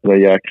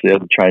you actually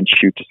had to try and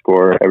shoot to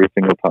score every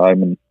single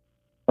time, and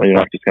you're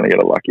not just going to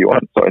get a lucky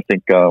one. So I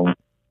think that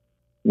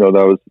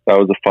was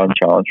a fun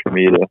challenge for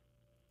me to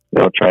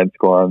try and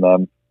score on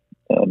them.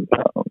 And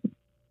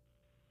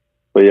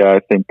but yeah, I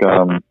think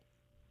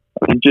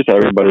just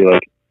everybody,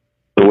 like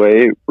the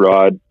way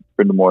Rod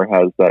Brindamore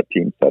has that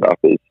team set up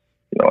is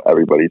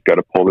everybody's got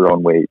to pull their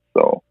own weight.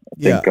 So I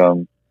think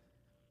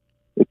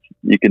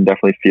you can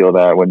definitely feel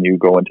that when you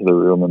go into the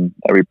room, and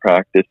every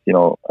practice,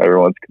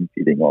 everyone's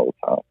competing all the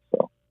time.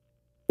 So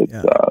it's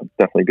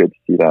definitely good to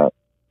see that.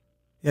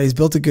 Yeah, he's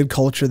built a good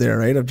culture there,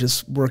 right? Of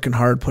just working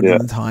hard, putting in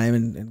the time,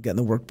 and getting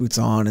the work boots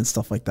on and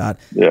stuff like that.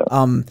 Yeah.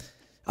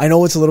 I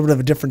know it's a little bit of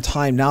a different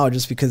time now,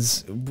 just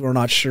because we're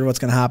not sure what's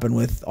going to happen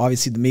with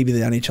obviously maybe the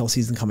NHL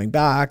season coming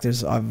back.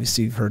 There's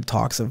obviously heard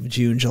talks of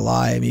June,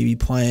 July, maybe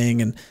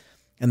playing, and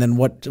then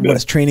what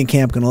is training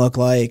camp going to look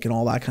like, and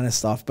all that kind of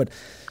stuff. But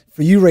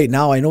for you right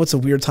now, I know it's a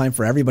weird time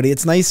for everybody.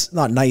 It's nice,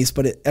 not nice,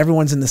 but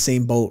everyone's in the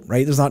same boat,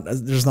 right? There's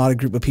not a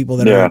group of people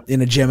that are in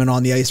a gym and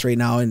on the ice right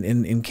now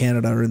in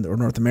Canada or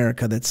North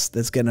America that's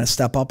getting a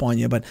step up on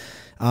you. But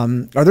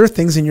are there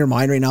things in your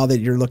mind right now that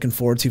you're looking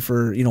forward to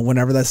for,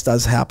 whenever this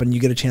does happen, you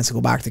get a chance to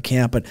go back to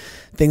camp, but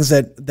things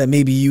that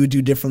maybe you would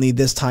do differently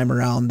this time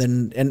around?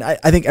 And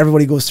I think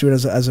everybody goes through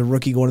it as a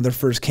rookie going to their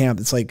first camp.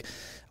 It's like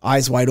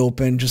eyes wide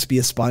open, just be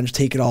a sponge,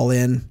 take it all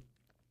in.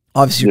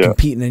 Obviously you're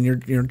competing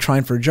and you're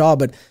trying for a job,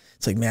 but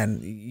it's like, man,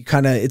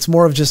 it's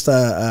more of just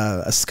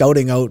a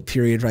scouting out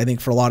period, I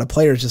think, for a lot of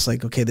players, just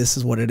like, okay, this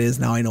is what it is.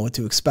 Now I know what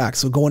to expect.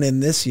 So going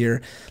in this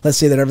year, let's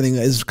say that everything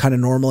is kind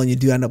of normal and you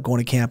do end up going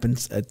to camp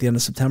at the end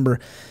of September.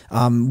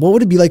 What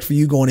would it be like for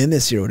you going in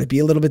this year? Would it be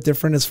a little bit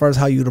different as far as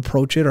how you'd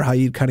approach it, or how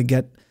you'd kind of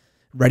get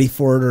ready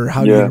for it, or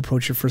how you'd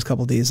approach your first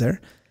couple of days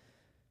there?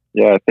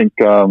 Yeah, I think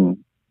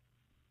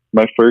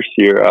my first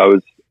year, I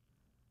was,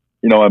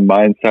 my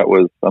mindset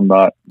was I'm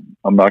not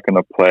going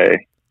to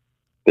play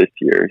this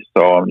year,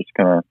 so I'm just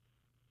gonna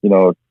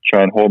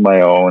try and hold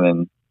my own,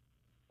 and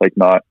like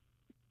not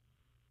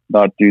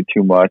do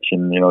too much,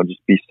 and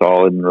just be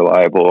solid and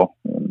reliable.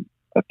 And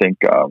I think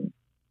it's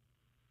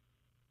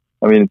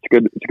a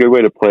good way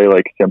to play,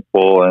 like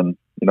simple, and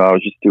I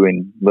was just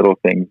doing little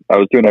things. I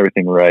was doing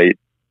everything right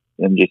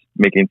and just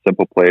making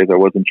simple plays. I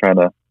wasn't trying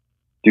to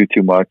do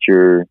too much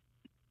or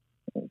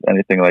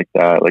anything like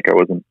that. Like I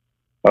was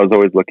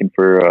always looking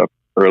for a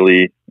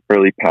early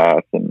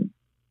pass, and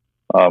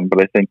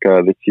but I think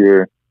this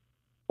year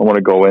I want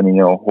to go in and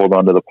hold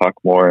on to the puck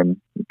more,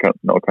 and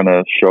kind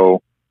of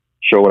show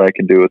what I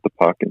can do with the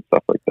puck and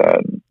stuff like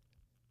that,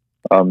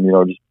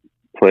 and just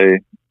play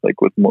like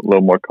with a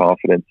little more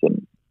confidence,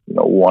 and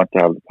want to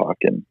have the puck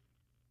and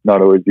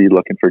not always be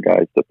looking for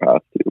guys to pass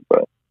to.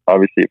 But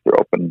obviously, if they're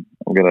open,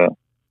 I'm gonna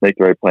make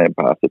the right play and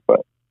pass it.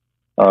 But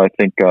I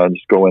think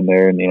just go in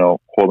there and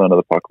hold on to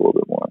the puck a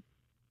little bit more.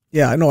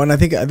 Yeah, I know, and I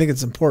think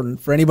it's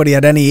important for anybody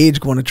at any age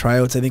going to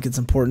tryouts. I think it's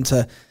important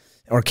to,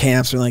 or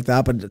camps or like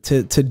that, but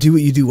to do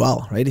what you do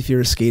well, right? If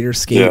you're a skater,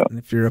 skate. Yeah. And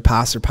if you're a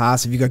passer,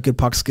 pass. If you got good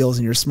puck skills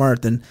and you're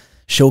smart, then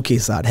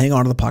showcase that, hang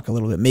on to the puck a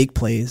little bit, make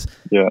plays.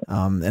 Yeah.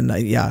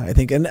 I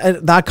think, and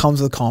that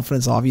comes with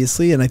confidence,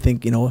 obviously. And I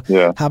think,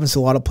 happens to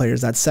a lot of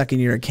players that second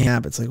year at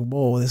camp. It's like,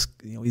 whoa, this,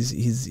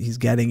 he's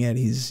getting it.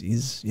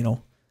 He's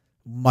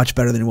much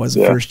better than he was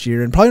the first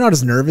year, and probably not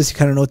as nervous. You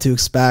kind of know what to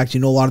expect.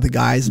 You know a lot of the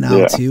guys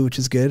now too, which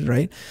is good,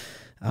 right?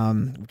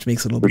 Which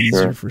makes it a little bit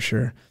easier for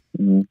sure.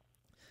 Mm-hmm.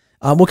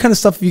 What kind of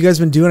stuff have you guys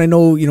been doing? I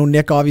know,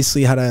 Nick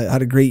obviously had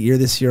a great year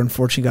this year.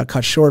 Unfortunately got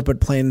cut short, but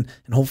playing,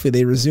 and hopefully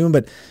they resume,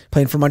 but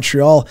playing for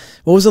Montreal.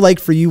 What was it like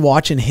for you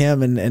watching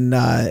him and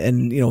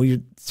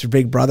it's your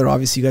big brother?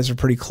 Obviously you guys are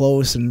pretty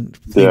close and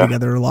played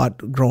together a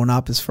lot growing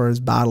up as far as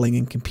battling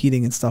and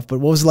competing and stuff. But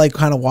what was it like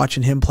kind of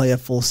watching him play a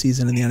full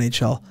season in the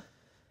NHL?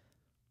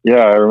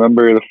 Yeah, I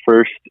remember the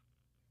first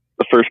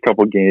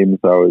couple games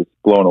I was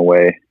blown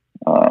away.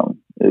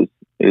 It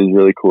was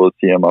really cool to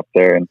see him up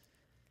there, and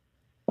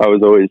I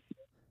was always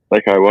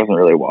like, I wasn't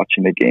really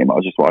watching the game. I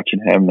was just watching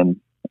him, and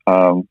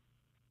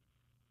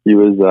he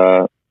was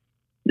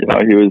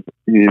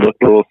he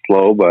looked a little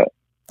slow, but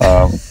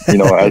as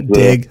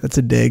that's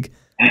a dig.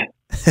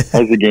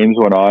 As the games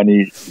went on,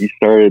 he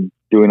started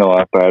doing a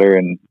lot better,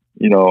 and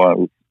I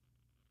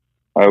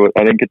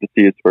didn't get to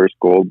see his first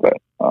goal, but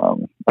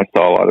I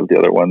saw a lot of the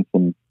other ones,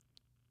 and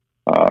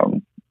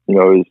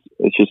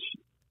it's just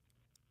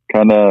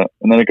kind of,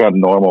 and then it got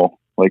normal.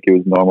 Like, it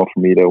was normal for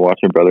me to watch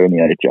my brother in the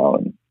NHL,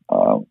 and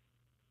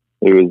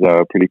it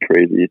was pretty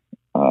crazy.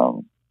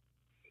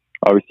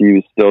 Obviously, he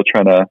was still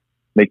trying to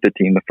make the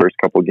team the first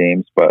couple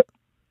games, but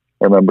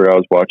I remember I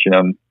was watching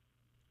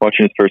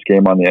his first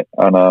game on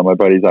my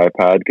buddy's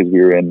iPad, because we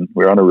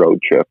were on a road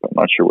trip. I'm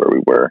not sure where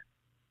we were,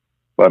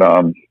 but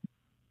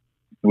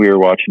we were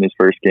watching his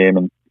first game,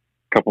 and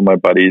a couple of my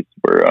buddies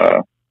were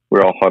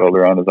all huddled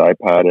around his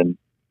iPad, and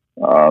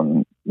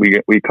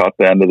we caught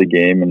the end of the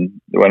game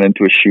and went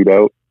into a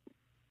shootout.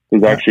 It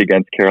was actually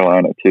against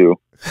Carolina too.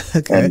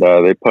 Okay. And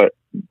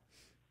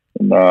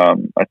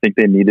I think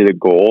they needed a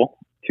goal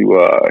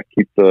to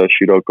keep the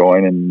shootout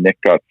going, and Nick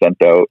got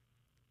sent out.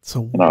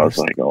 And I was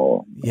like,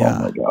 oh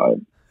my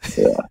God.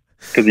 Yeah.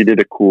 Because he did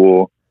a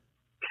cool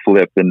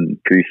flip in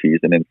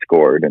preseason and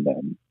scored, and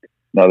then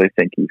now they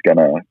think he's going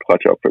to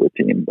clutch up for the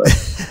team. But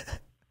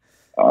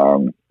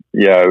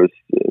it was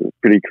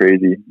pretty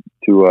crazy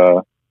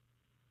to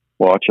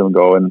watch him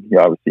go, and he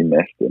obviously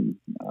missed, and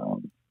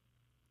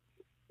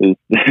it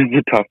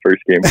was a tough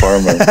first game for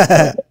him.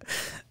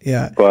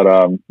 But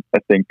I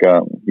think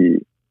he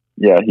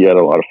had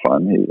a lot of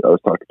fun. I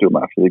was talking to him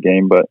after the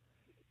game, but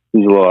he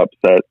was a little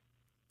upset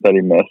that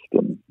he missed,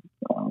 and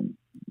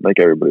like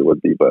everybody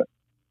would be. But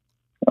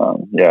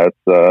it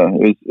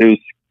was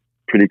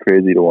pretty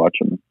crazy to watch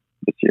him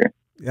this year.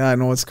 Yeah, I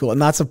know, it's cool,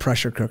 and that's a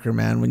pressure cooker,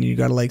 man. When you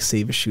got to like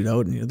save a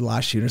shootout, and you're the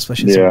last shooter,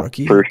 especially as a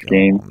rookie. First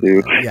game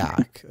too. Yeah.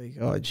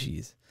 Oh,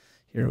 geez.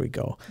 Here we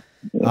go.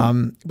 Yeah.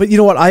 But you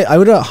know what? I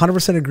would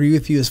 100% agree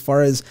with you as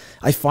far as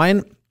I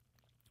find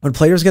when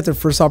players get their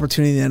first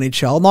opportunity in the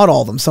NHL, not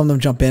all of them, some of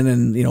them jump in,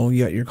 and you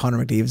got your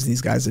Connor McDavid's and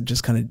these guys that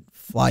just kind of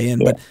fly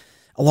in. Yeah. But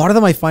a lot of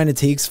them, I find it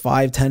takes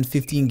 5, 10,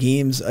 15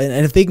 games.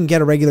 And if they can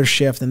get a regular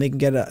shift and they can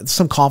get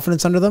some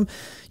confidence under them,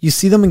 you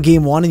see them in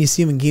game 1 and you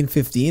see them in game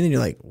 15, and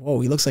you're like, whoa,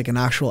 he looks like an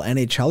actual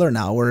NHLer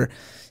now. Where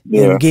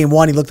in game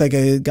 1, he looked like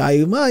a guy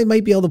who he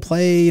might be able to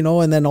play,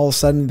 and then all of a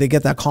sudden they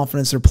get that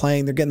confidence, they're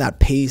playing, they're getting that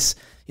pace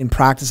in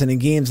practice and in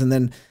games. And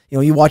then,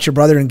 you watch your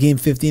brother in game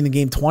 15 and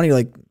game 20, you're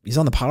like, he's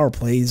on the power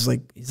play. He's a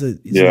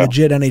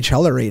legit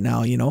NHLer right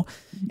now,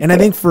 And I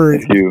think for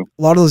a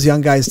lot of those young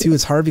guys too,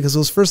 it's hard because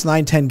those first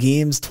 9, 10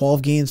 games,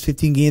 12 games,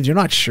 15 games, you're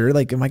not sure,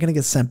 like, am I going to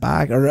get sent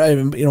back, or,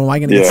 am I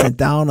going to get sent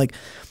down? Like,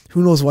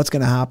 who knows what's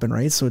going to happen.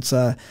 Right. So it's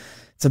a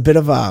bit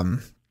of a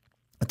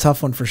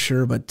tough one for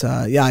sure. But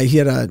he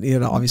had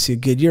obviously a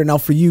good year. Now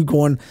for you,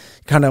 going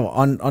kind of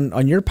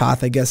on your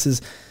path, I guess,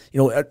 is,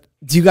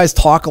 do you guys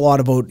talk a lot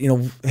about,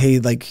 hey,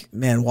 like,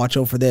 man, watch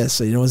out for this?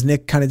 So, is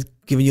Nick kind of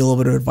giving you a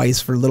little bit of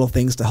advice for little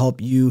things to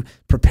help you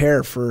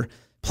prepare for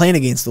playing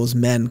against those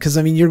men? Because,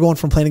 I mean, you're going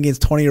from playing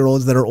against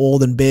 20-year-olds that are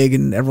old and big,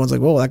 and everyone's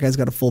like, whoa, that guy's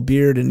got a full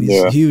beard and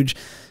he's huge.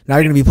 Now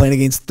you're going to be playing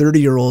against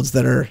 30-year-olds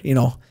that are,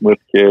 with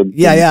kids.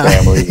 Yeah.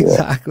 Families,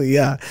 exactly.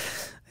 Yeah.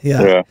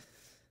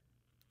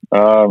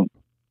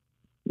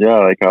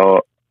 Like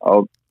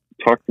I'll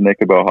talk to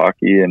Nick about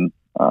hockey, and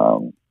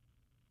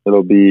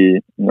it'll be,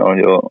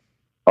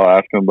 I'll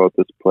ask him about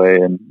this play,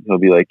 and he'll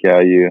be like,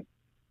 it's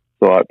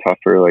a lot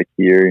tougher like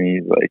here. And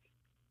he's like,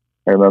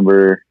 I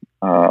remember,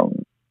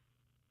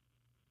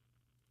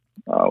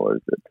 what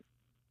is it?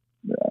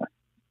 Yeah.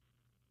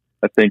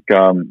 I think,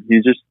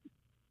 he's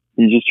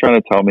just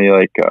trying to tell me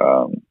like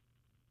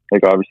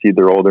obviously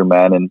they're older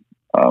men, and,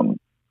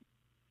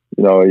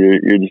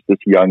 you're just this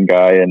young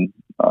guy, and,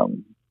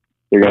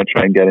 they're going to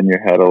try and get in your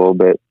head a little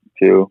bit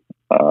too.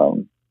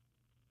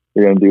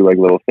 They're going to do like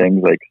little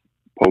things like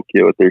poke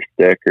you with their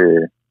stick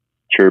or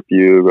chirp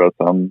you about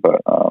something.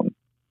 But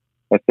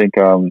I think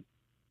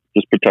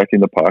just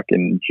protecting the puck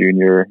in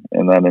junior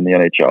and then in the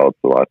NHL, it's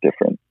a lot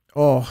different.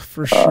 Oh,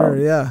 for sure.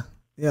 Yeah.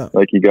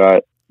 Like you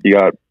got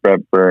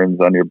Brent Burns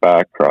on your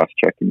back, cross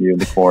checking you in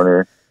the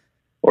corner.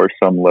 or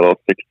some little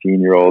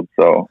 16-year-old.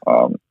 So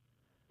I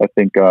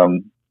think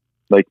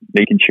like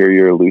making sure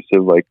you're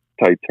elusive, like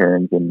tight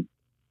turns, and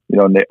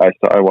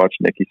I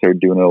watched Nicky start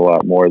doing it a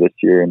lot more this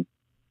year, and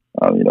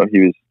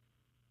he was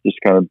just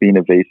kind of being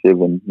evasive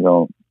and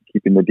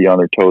keeping the D on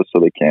their toes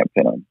so they can't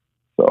pin him.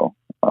 So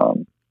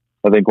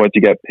I think once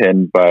you get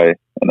pinned by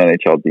an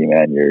NHL D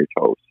man, you're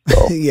toast.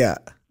 So yeah.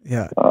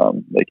 There's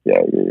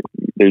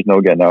no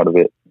getting out of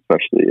it,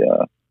 especially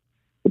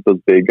with those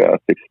big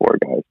 6'4"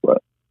 guys.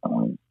 But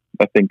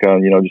I think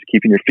just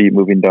keeping your feet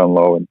moving down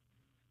low and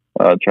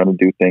trying to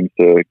do things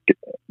to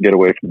get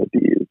away from the D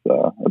is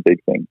a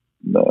big thing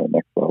in the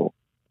next level.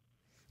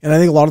 And I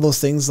think a lot of those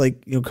things,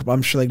 like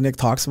I'm sure, like Nick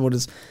talks about,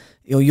 is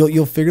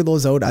you'll figure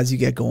those out as you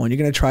get going. You're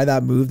gonna try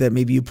that move that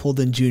maybe you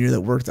pulled in junior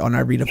that worked on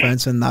every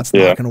defense, and that's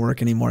not gonna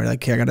work anymore. You're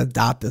like, okay, I gotta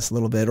adapt this a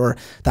little bit. Or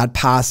that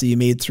pass that you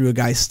made through a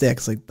guy's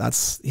sticks, like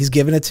he's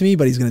giving it to me,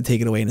 but he's gonna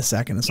take it away in a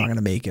second. It's not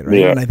gonna make it, right?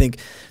 Yeah. And I think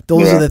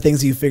those are the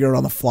things that you figure out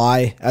on the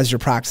fly as you're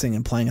practicing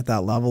and playing at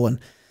that level, and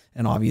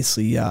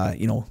obviously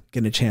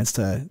getting a chance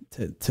to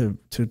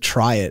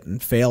try it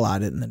and fail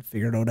at it and then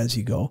figure it out as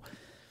you go.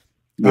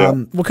 Yeah.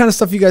 What kind of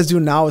stuff you guys do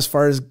now as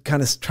far as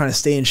kind of trying to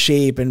stay in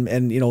shape and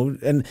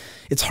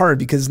it's hard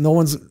because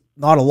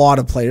not a lot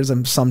of players,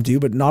 and some do,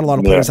 but not a lot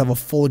of players have a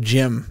full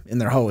gym in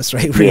their house,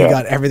 right? Where you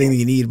got everything that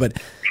you need. But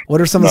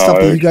what are some of the stuff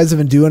that you guys have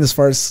been doing as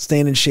far as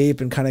staying in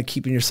shape and kind of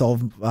keeping yourself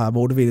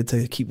motivated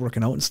to keep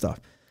working out and stuff?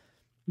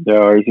 Yeah,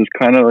 ours is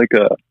kind of like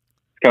a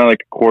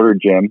quarter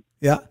gym.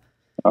 Yeah.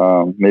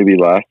 Maybe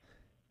less.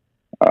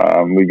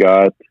 We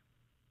got a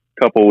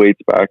couple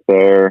weights back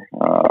there.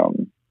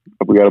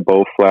 We got a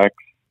bow flex,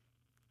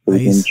 so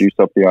we can juice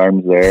up the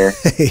arms there.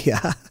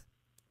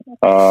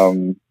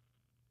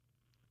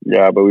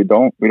 But we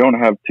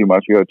don't have too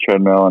much. We got a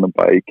treadmill and a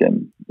bike,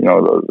 and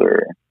those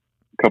are a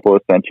couple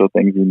of essential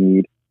things you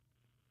need.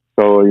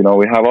 So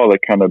we have all the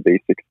kind of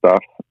basic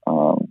stuff.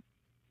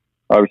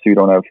 Obviously, we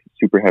don't have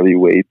super heavy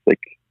weights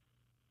like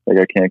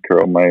I can't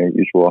curl my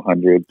usual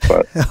 100,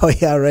 but oh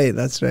yeah, right,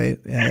 that's right,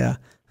 yeah.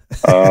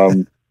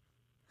 But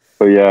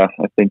yeah,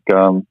 I think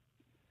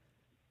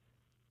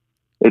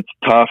it's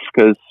tough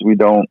because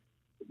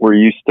we're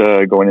used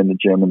to going in the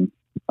gym and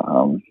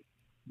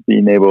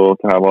being able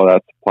to have all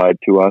that supplied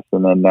to us,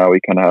 and then now we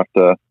kind of have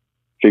to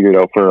figure it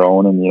out for our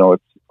own. And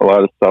it's a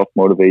lot of self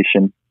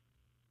motivation.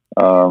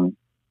 It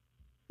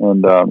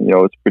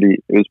was pretty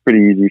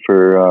easy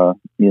for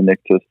me and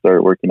Nick to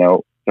start working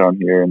out down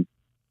here, and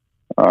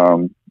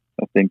I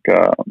think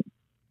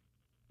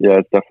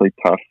it's definitely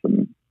tough.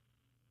 And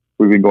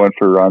we've been going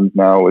for runs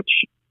now,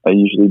 which I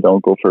usually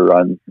don't go for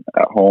runs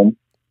at home.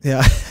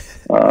 Yeah.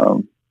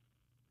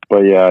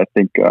 But yeah, I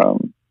think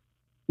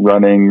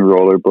running,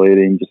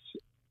 rollerblading, just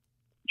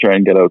try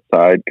and get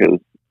outside, because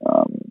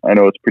I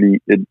know it's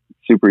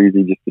super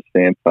easy just to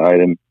stay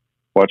inside and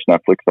watch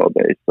Netflix all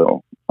day.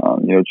 So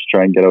just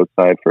try and get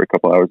outside for a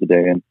couple hours a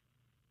day and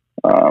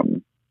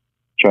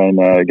try and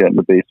get in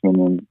the basement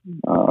and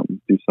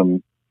do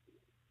some,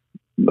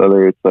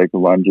 whether it's like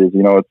lunges.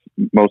 It's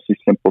mostly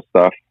simple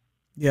stuff.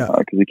 Yeah,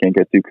 because we can't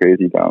get too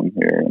crazy down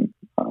here, and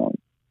I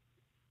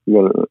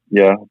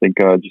think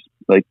just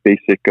like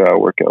basic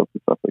workouts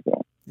and stuff like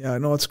that. Yeah,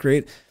 no, it's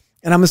great.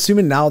 And I'm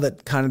assuming now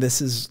that kind of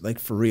this is like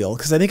for real,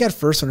 because I think at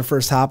first when it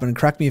first happened, and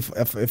correct me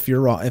if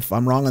you're wrong, if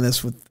I'm wrong on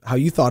this with how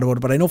you thought about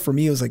it, but I know for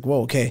me it was like,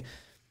 whoa, okay,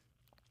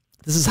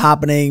 this is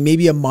happening.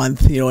 Maybe a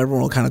month,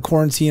 everyone will kind of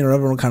quarantine, or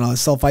everyone will kind of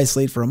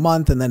self-isolate for a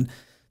month, and then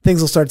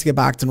things will start to get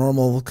back to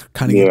normal,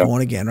 kind of get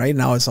going again, right?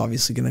 Now it's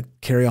obviously going to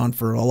carry on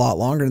for a lot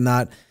longer than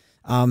that.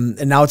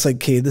 And now it's like,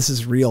 okay, this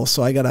is real.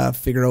 So I got to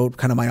figure out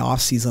kind of my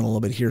off season a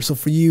little bit here. So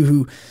for you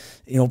who,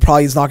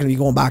 probably is not going to be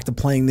going back to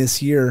playing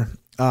this year,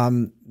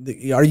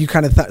 are you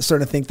kind of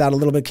starting to think that a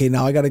little bit? Okay,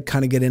 now I got to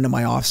kind of get into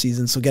my off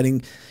season. So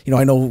getting,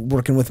 I know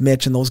working with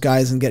Mitch and those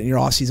guys and getting your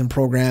off season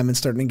program and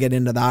starting to get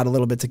into that a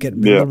little bit to get a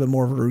little bit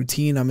more of a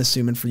routine, I'm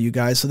assuming, for you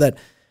guys, so that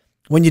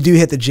when you do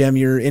hit the gym,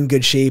 you're in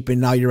good shape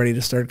and now you're ready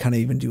to start kind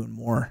of even doing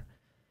more.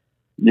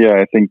 Yeah,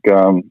 I think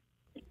the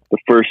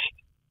first,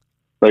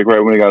 like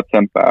right when we got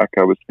sent back,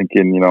 I was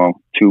thinking,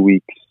 2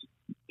 weeks,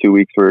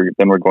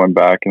 then we're going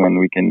back, and then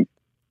we can,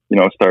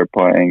 start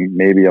playing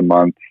maybe a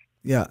month.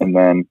 Yeah. And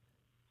then,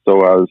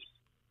 so I was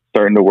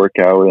starting to work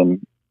out,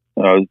 and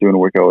I was doing a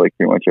workout like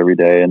pretty much every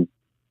day, and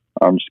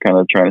I'm just kind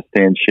of trying to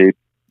stay in shape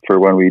for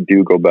when we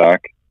do go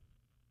back.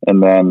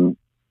 And then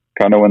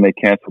kind of when they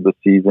canceled the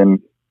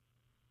season,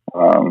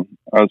 I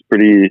was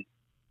pretty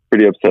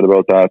upset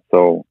about that.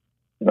 So,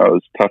 it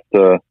was tough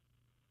to,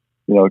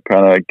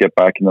 kind of get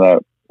back into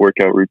that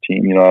workout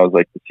routine. I was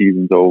like, the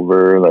season's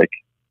over. Like,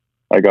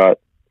 I got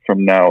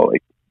from now,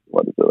 like,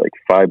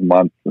 5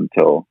 months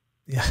until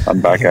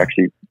I'm back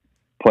actually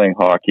playing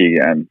hockey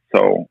again.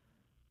 So,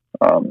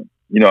 I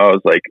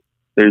was like,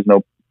 there's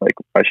no, like,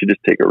 I should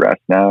just take a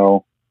rest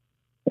now.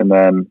 And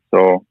then,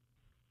 so,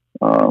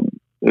 it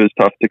was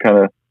tough to kind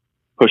of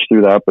push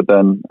through that, but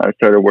then I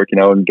started working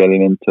out and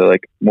getting into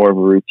like more of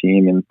a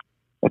routine. And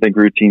I think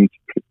routine's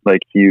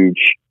like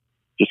huge,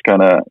 just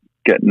kind of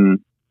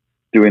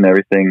doing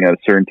everything at a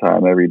certain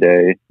time every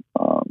day.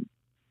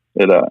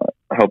 it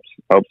helps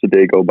the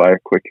day go by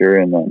quicker,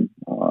 and then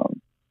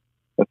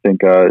I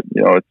think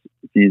it's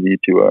easy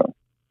to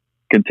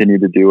continue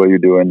to do what you're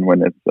doing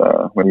when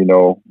when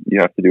you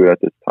have to do it at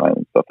this time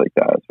and stuff like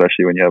that,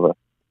 especially when you have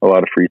a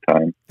lot of free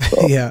time.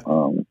 So, yeah.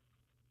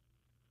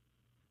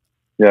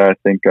 I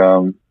think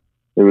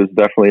it was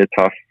definitely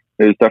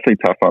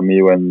tough on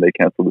me when they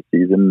canceled the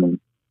season, and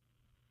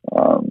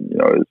it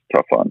was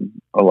tough on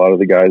a lot of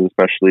the guys,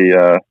 especially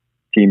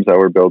teams that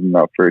were building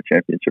up for a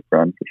championship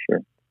run, for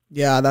sure.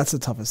 Yeah, that's the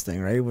toughest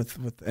thing, right? With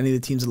any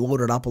of the teams that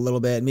loaded up a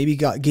little bit, maybe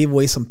gave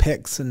away some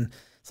picks and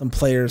some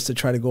players to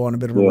try to go on a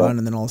bit of a run,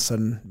 and then all of a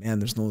sudden, man,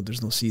 there's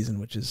no season,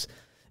 which is,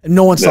 and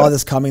no one saw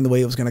this coming the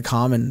way it was going to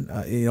come, and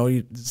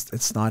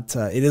it's not.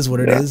 It is what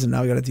it is, and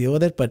now we got to deal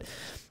with it. But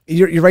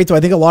you're right, though.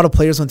 I think a lot of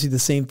players went through the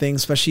same thing,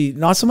 especially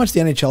not so much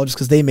the NHL, just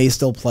because they may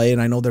still play,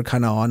 and I know they're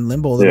kind of on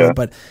limbo a little bit.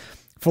 But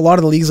for a lot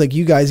of the leagues like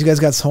you guys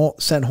got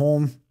sent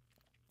home.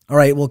 All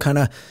right, we'll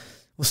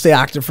stay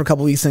active for a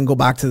couple of weeks and go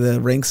back to the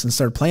rinks and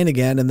start playing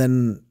again, and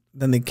then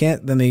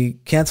they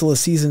cancel the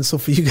season. So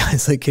for you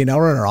guys, like, okay, now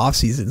we're in our off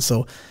season,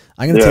 so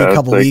I'm gonna take a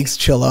couple weeks,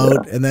 chill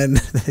out, and then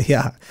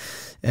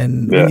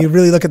when you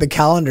really look at the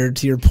calendar,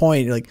 to your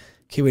point, you're like,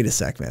 okay, wait a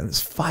sec, man, it's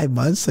 5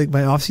 months. Like,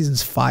 my off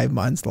season's 5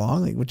 months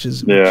long, like, which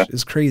is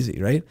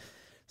crazy, right?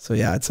 So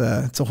yeah, it's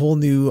a whole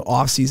new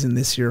off season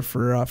this year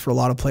for a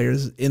lot of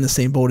players in the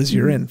same boat as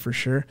you're in, for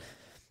sure.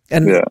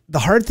 And the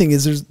hard thing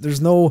is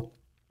there's no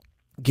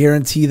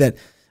guarantee that,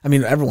 I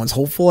mean, everyone's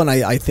hopeful, and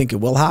I think it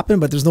will happen,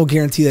 but there's no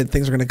guarantee that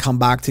things are going to come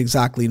back to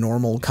exactly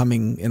normal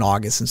coming in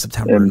August and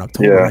September and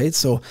October, right?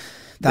 So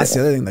that's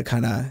the other thing that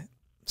kind of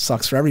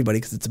sucks for everybody,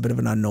 because it's a bit of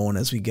an unknown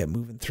as we get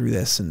moving through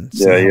this. And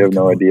you have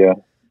no idea.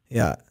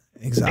 Yeah,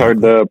 exactly. It's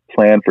hard to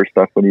plan for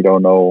stuff when you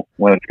don't know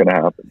when it's going to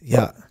happen.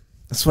 Yeah,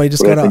 that's why you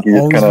just got to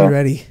always be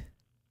ready.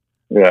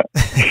 Yeah.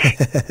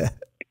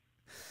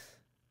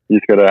 You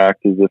just got to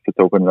act as if it's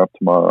opening up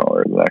tomorrow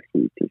or the next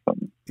week or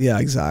something. Yeah,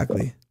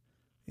 exactly.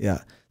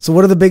 Yeah. So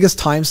what are the biggest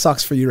time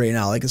sucks for you right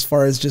now? Like, as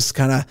far as just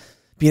kind of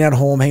being at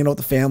home, hanging out with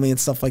the family and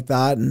stuff like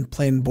that, and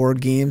playing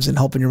board games and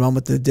helping your mom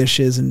with the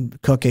dishes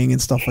and cooking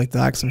and stuff like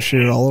that, because I'm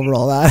sure you're all over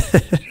all that.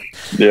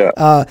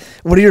 Yeah.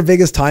 What are your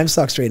biggest time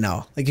sucks right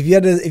now? Like, if you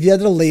had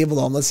to label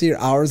them, let's say your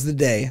hours of the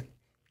day,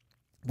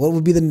 what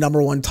would be the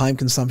number one time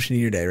consumption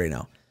of your day right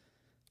now?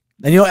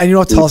 And you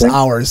don't tell us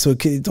hours, so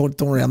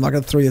don't worry. I'm not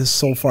going to throw you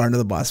so far under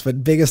the bus.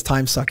 But biggest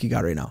time suck you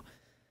got right now?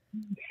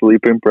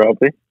 Sleeping,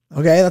 probably.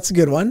 Okay, that's a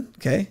good one.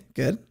 Okay,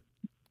 good.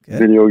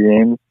 Video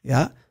games.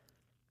 Yeah.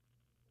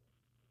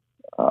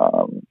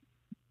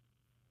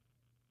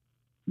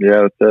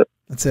 Yeah, that's it.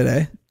 That's it,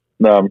 eh?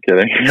 No, I'm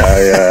kidding.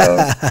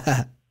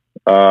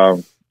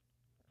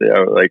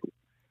 Like,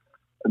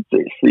 I'd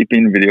say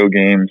sleeping, video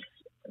games,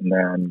 and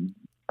then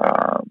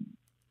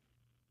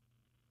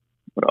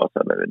what else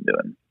have I been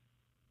doing?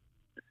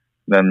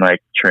 Then,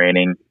 like,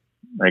 training,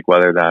 like,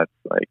 whether that's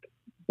like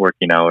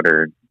working out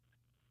or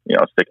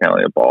sticking out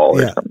like a ball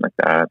or something like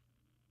that.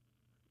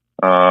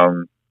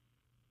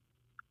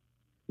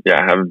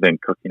 I haven't been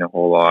cooking a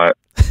whole lot.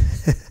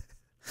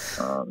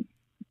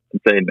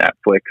 I'd say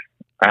Netflix.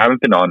 I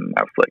haven't been on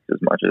Netflix as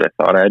much as I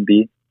thought I'd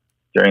be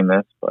during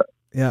this, but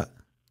it's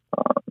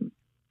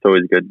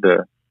always good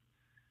to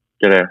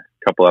get a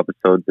couple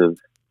episodes of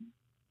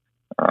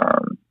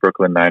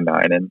Brooklyn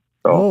Nine-Nine in.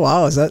 So. Oh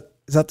wow, is that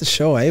the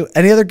show? Eh?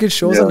 Any other good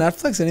shows on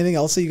Netflix? Anything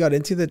else that you got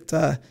into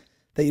that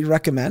you'd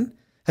recommend?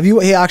 Have you?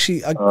 Hey,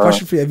 actually, a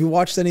question for you. Have you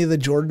watched any of the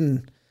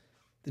Jordan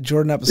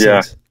episodes?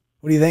 Yeah.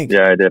 What do you think?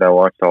 Yeah, I did. I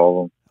watched all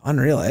of them.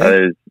 Unreal,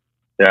 eh?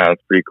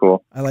 It's pretty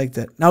cool. I liked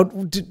it. Now,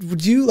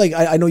 would you like?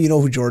 I know you know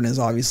who Jordan is,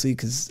 obviously,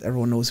 because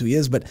everyone knows who he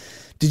is. But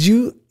did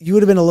you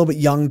would have been a little bit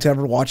young to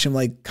ever watch him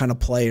like kind of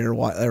play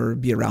or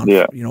be around?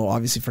 Yeah.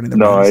 Obviously for any of the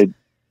brands.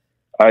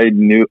 I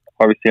knew.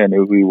 Obviously, I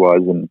knew who he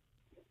was, and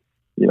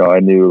I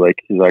knew like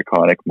his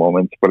iconic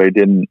moments, but I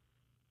didn't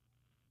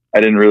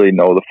really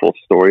know the full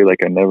story.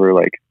 Like, I never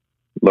like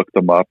looked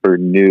him up or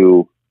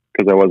knew,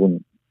 because I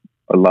wasn't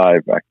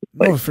alive back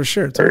then. Like, oh, for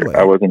sure, totally.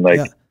 I wasn't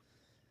like,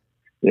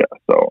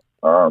 so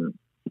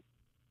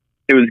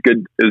it was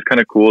good. It was kind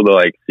of cool to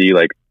like see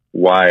like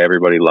why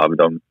everybody loved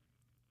him,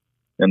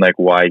 and like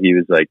why he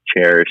was like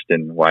cherished,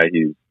 and why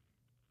he's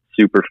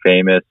super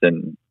famous,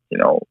 and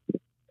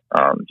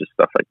just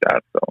stuff like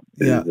that. So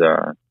it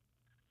was,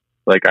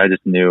 like, I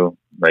just knew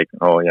like,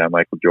 oh yeah,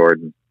 Michael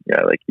Jordan,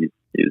 like he's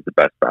the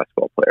best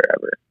basketball player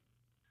ever.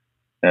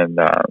 And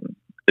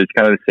it's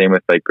kind of the same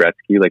with like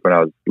Gretzky. Like, when I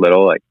was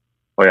little, like,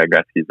 oh yeah,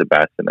 Gretzky's the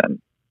best. And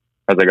then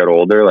as I got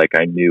older, like,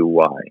 I knew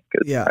why,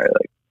 because I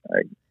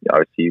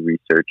obviously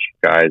research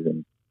guys,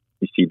 and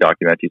you see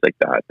documentaries like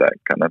that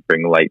kind of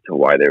bring light to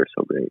why they were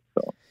so great.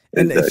 So,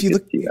 and if you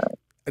look,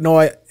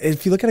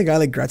 if you look at a guy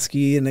like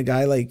Gretzky and a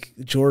guy like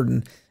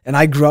Jordan, and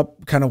I grew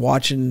up kind of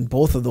watching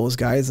both of those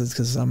guys, it's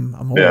because I'm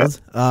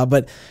old,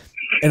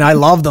 and I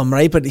love them,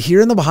 right? But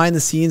hearing the behind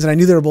the scenes, and I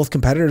knew they were both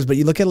competitors, but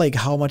you look at like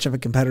how much of a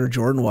competitor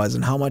Jordan was,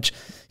 and how much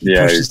he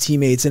pushed his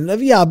teammates, and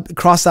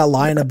crossed that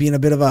line of being a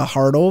bit of a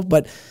hardo,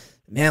 but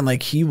man,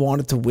 like he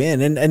wanted to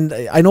win. And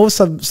I know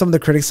some of the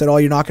critics said, oh,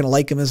 you're not going to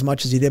like him as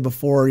much as you did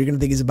before. You're going to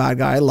think he's a bad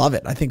guy. I love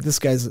it. I think this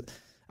guy's,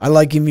 I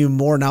like him even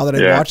more now that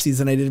I watched these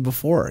than I did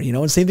before, you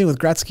know, and same thing with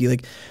Gretzky.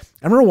 Like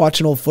I remember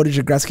watching old footage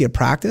of Gretzky at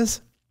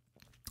practice,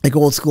 like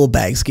old school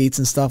bag skates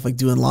and stuff, like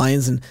doing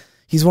lines. And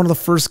he's one of the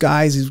first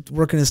guys who's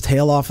working his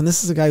tail off. And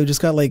this is a guy who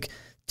just got like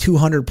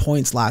 200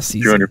 points last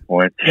season. 200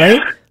 points. Right?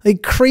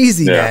 Like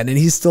crazy, man. And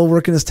he's still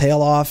working his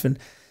tail off. And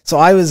so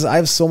I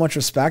have so much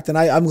respect, and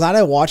I'm glad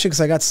I watched it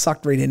because I got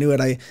sucked right into it.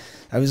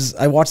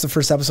 I watched the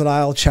first episode.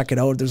 I'll check it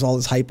out. There's all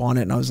this hype on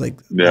it, and I was like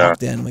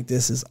locked in. I'm like,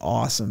 this is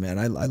awesome, man.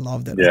 I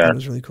loved it. I thought it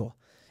was really cool.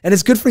 And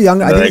it's good for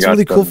young. I think it's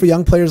really cool for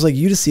young players like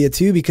you to see it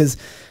too, because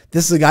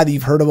this is a guy that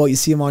you've heard about. You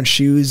see him on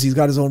shoes. He's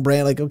got his own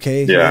brand. Like,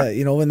 okay,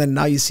 you know, and then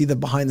now you see the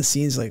behind the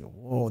scenes, like,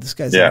 whoa, this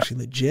guy's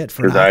actually legit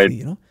for an athlete,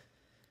 you know?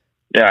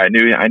 Yeah, I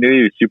knew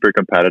he was super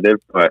competitive,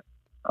 but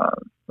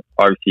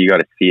obviously you got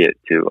to see it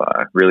to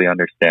really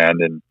understand.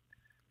 And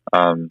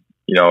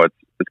you know,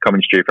 it's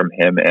coming straight from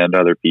him and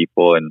other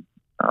people, and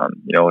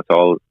you know, it's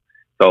all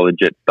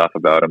legit stuff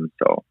about him.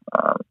 So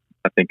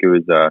I think it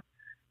was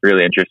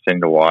really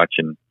interesting to watch,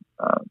 and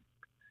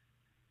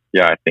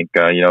I think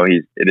you know,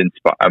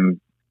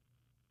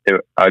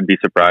 I'd be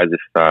surprised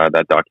if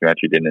that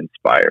documentary didn't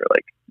inspire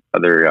like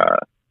other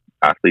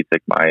athletes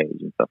like my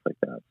age and stuff like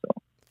that. So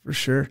for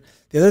sure.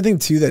 The other thing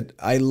too that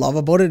I love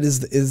about it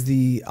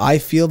is I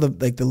feel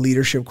the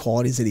leadership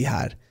qualities that he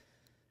had.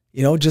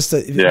 You know,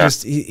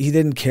 he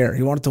didn't care.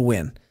 He wanted to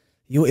win.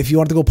 If you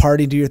wanted to go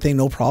party, do your thing,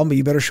 no problem. But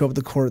you better show up at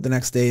the court the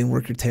next day and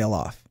work your tail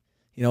off.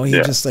 You know, he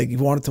just like, he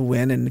wanted to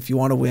win. And if you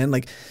want to win,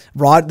 like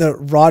the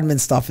Rodman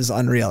stuff is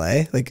unreal,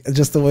 eh? Like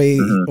just the way,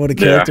 what a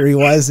character he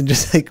was, and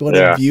just like what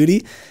a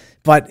beauty.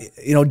 But,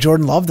 you know,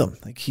 Jordan loved him.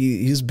 Like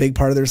he was a big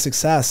part of their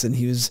success, and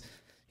he was,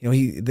 you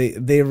know,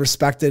 they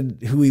respected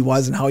who he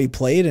was and how he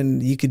played,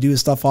 and he could do his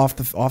stuff off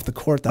the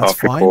court. That's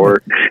fine.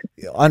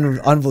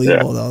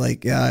 Unbelievable though.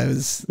 Like, it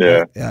was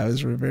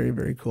very,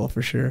 very cool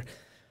for sure.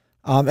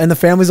 And the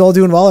family's all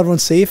doing well.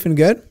 Everyone's safe and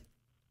good.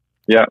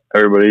 Yeah.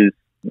 Everybody's,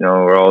 you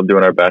know, we're all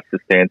doing our best to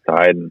stay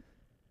inside and,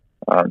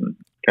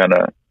 kind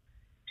of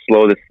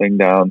slow this thing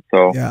down.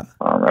 So,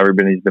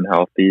 everybody's been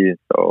healthy.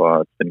 So,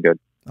 it's been good.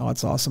 Oh,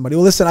 it's awesome, buddy.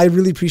 Well, listen, I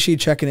really appreciate you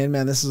checking in,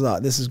 man. This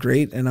is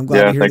great. And I'm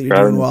glad to hear that you're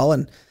doing well,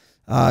 and,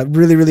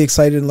 really, really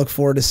excited and look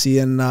forward to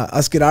seeing,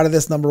 us get out of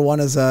this, number one,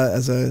 as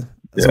a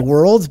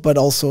world, but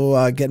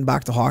also getting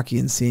back to hockey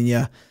and seeing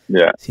you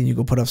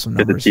go put up some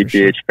numbers. Get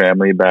the TPH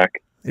family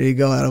back. There you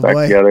go, back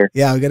together.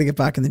 Yeah, we got to get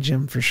back in the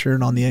gym for sure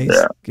and on the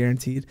ice,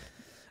 guaranteed.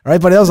 All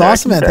right, buddy, that was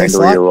awesome, man. Thanks a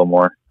lot. A little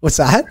more. What's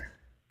that?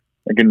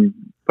 I can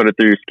put it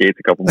through your skates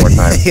a couple more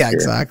times. Yeah,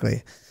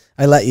 exactly.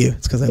 I let you.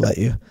 It's because I let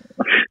you.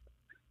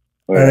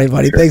 All right,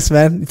 buddy. Sure. Thanks,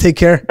 man. Take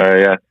care.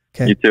 Yeah.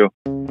 Okay. You too.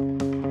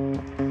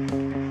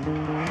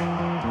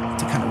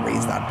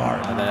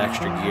 That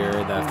extra gear,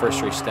 the first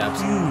 3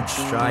 steps. Huge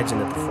strides in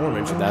the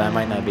performance. That I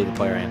might not be the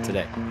player I am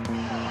today.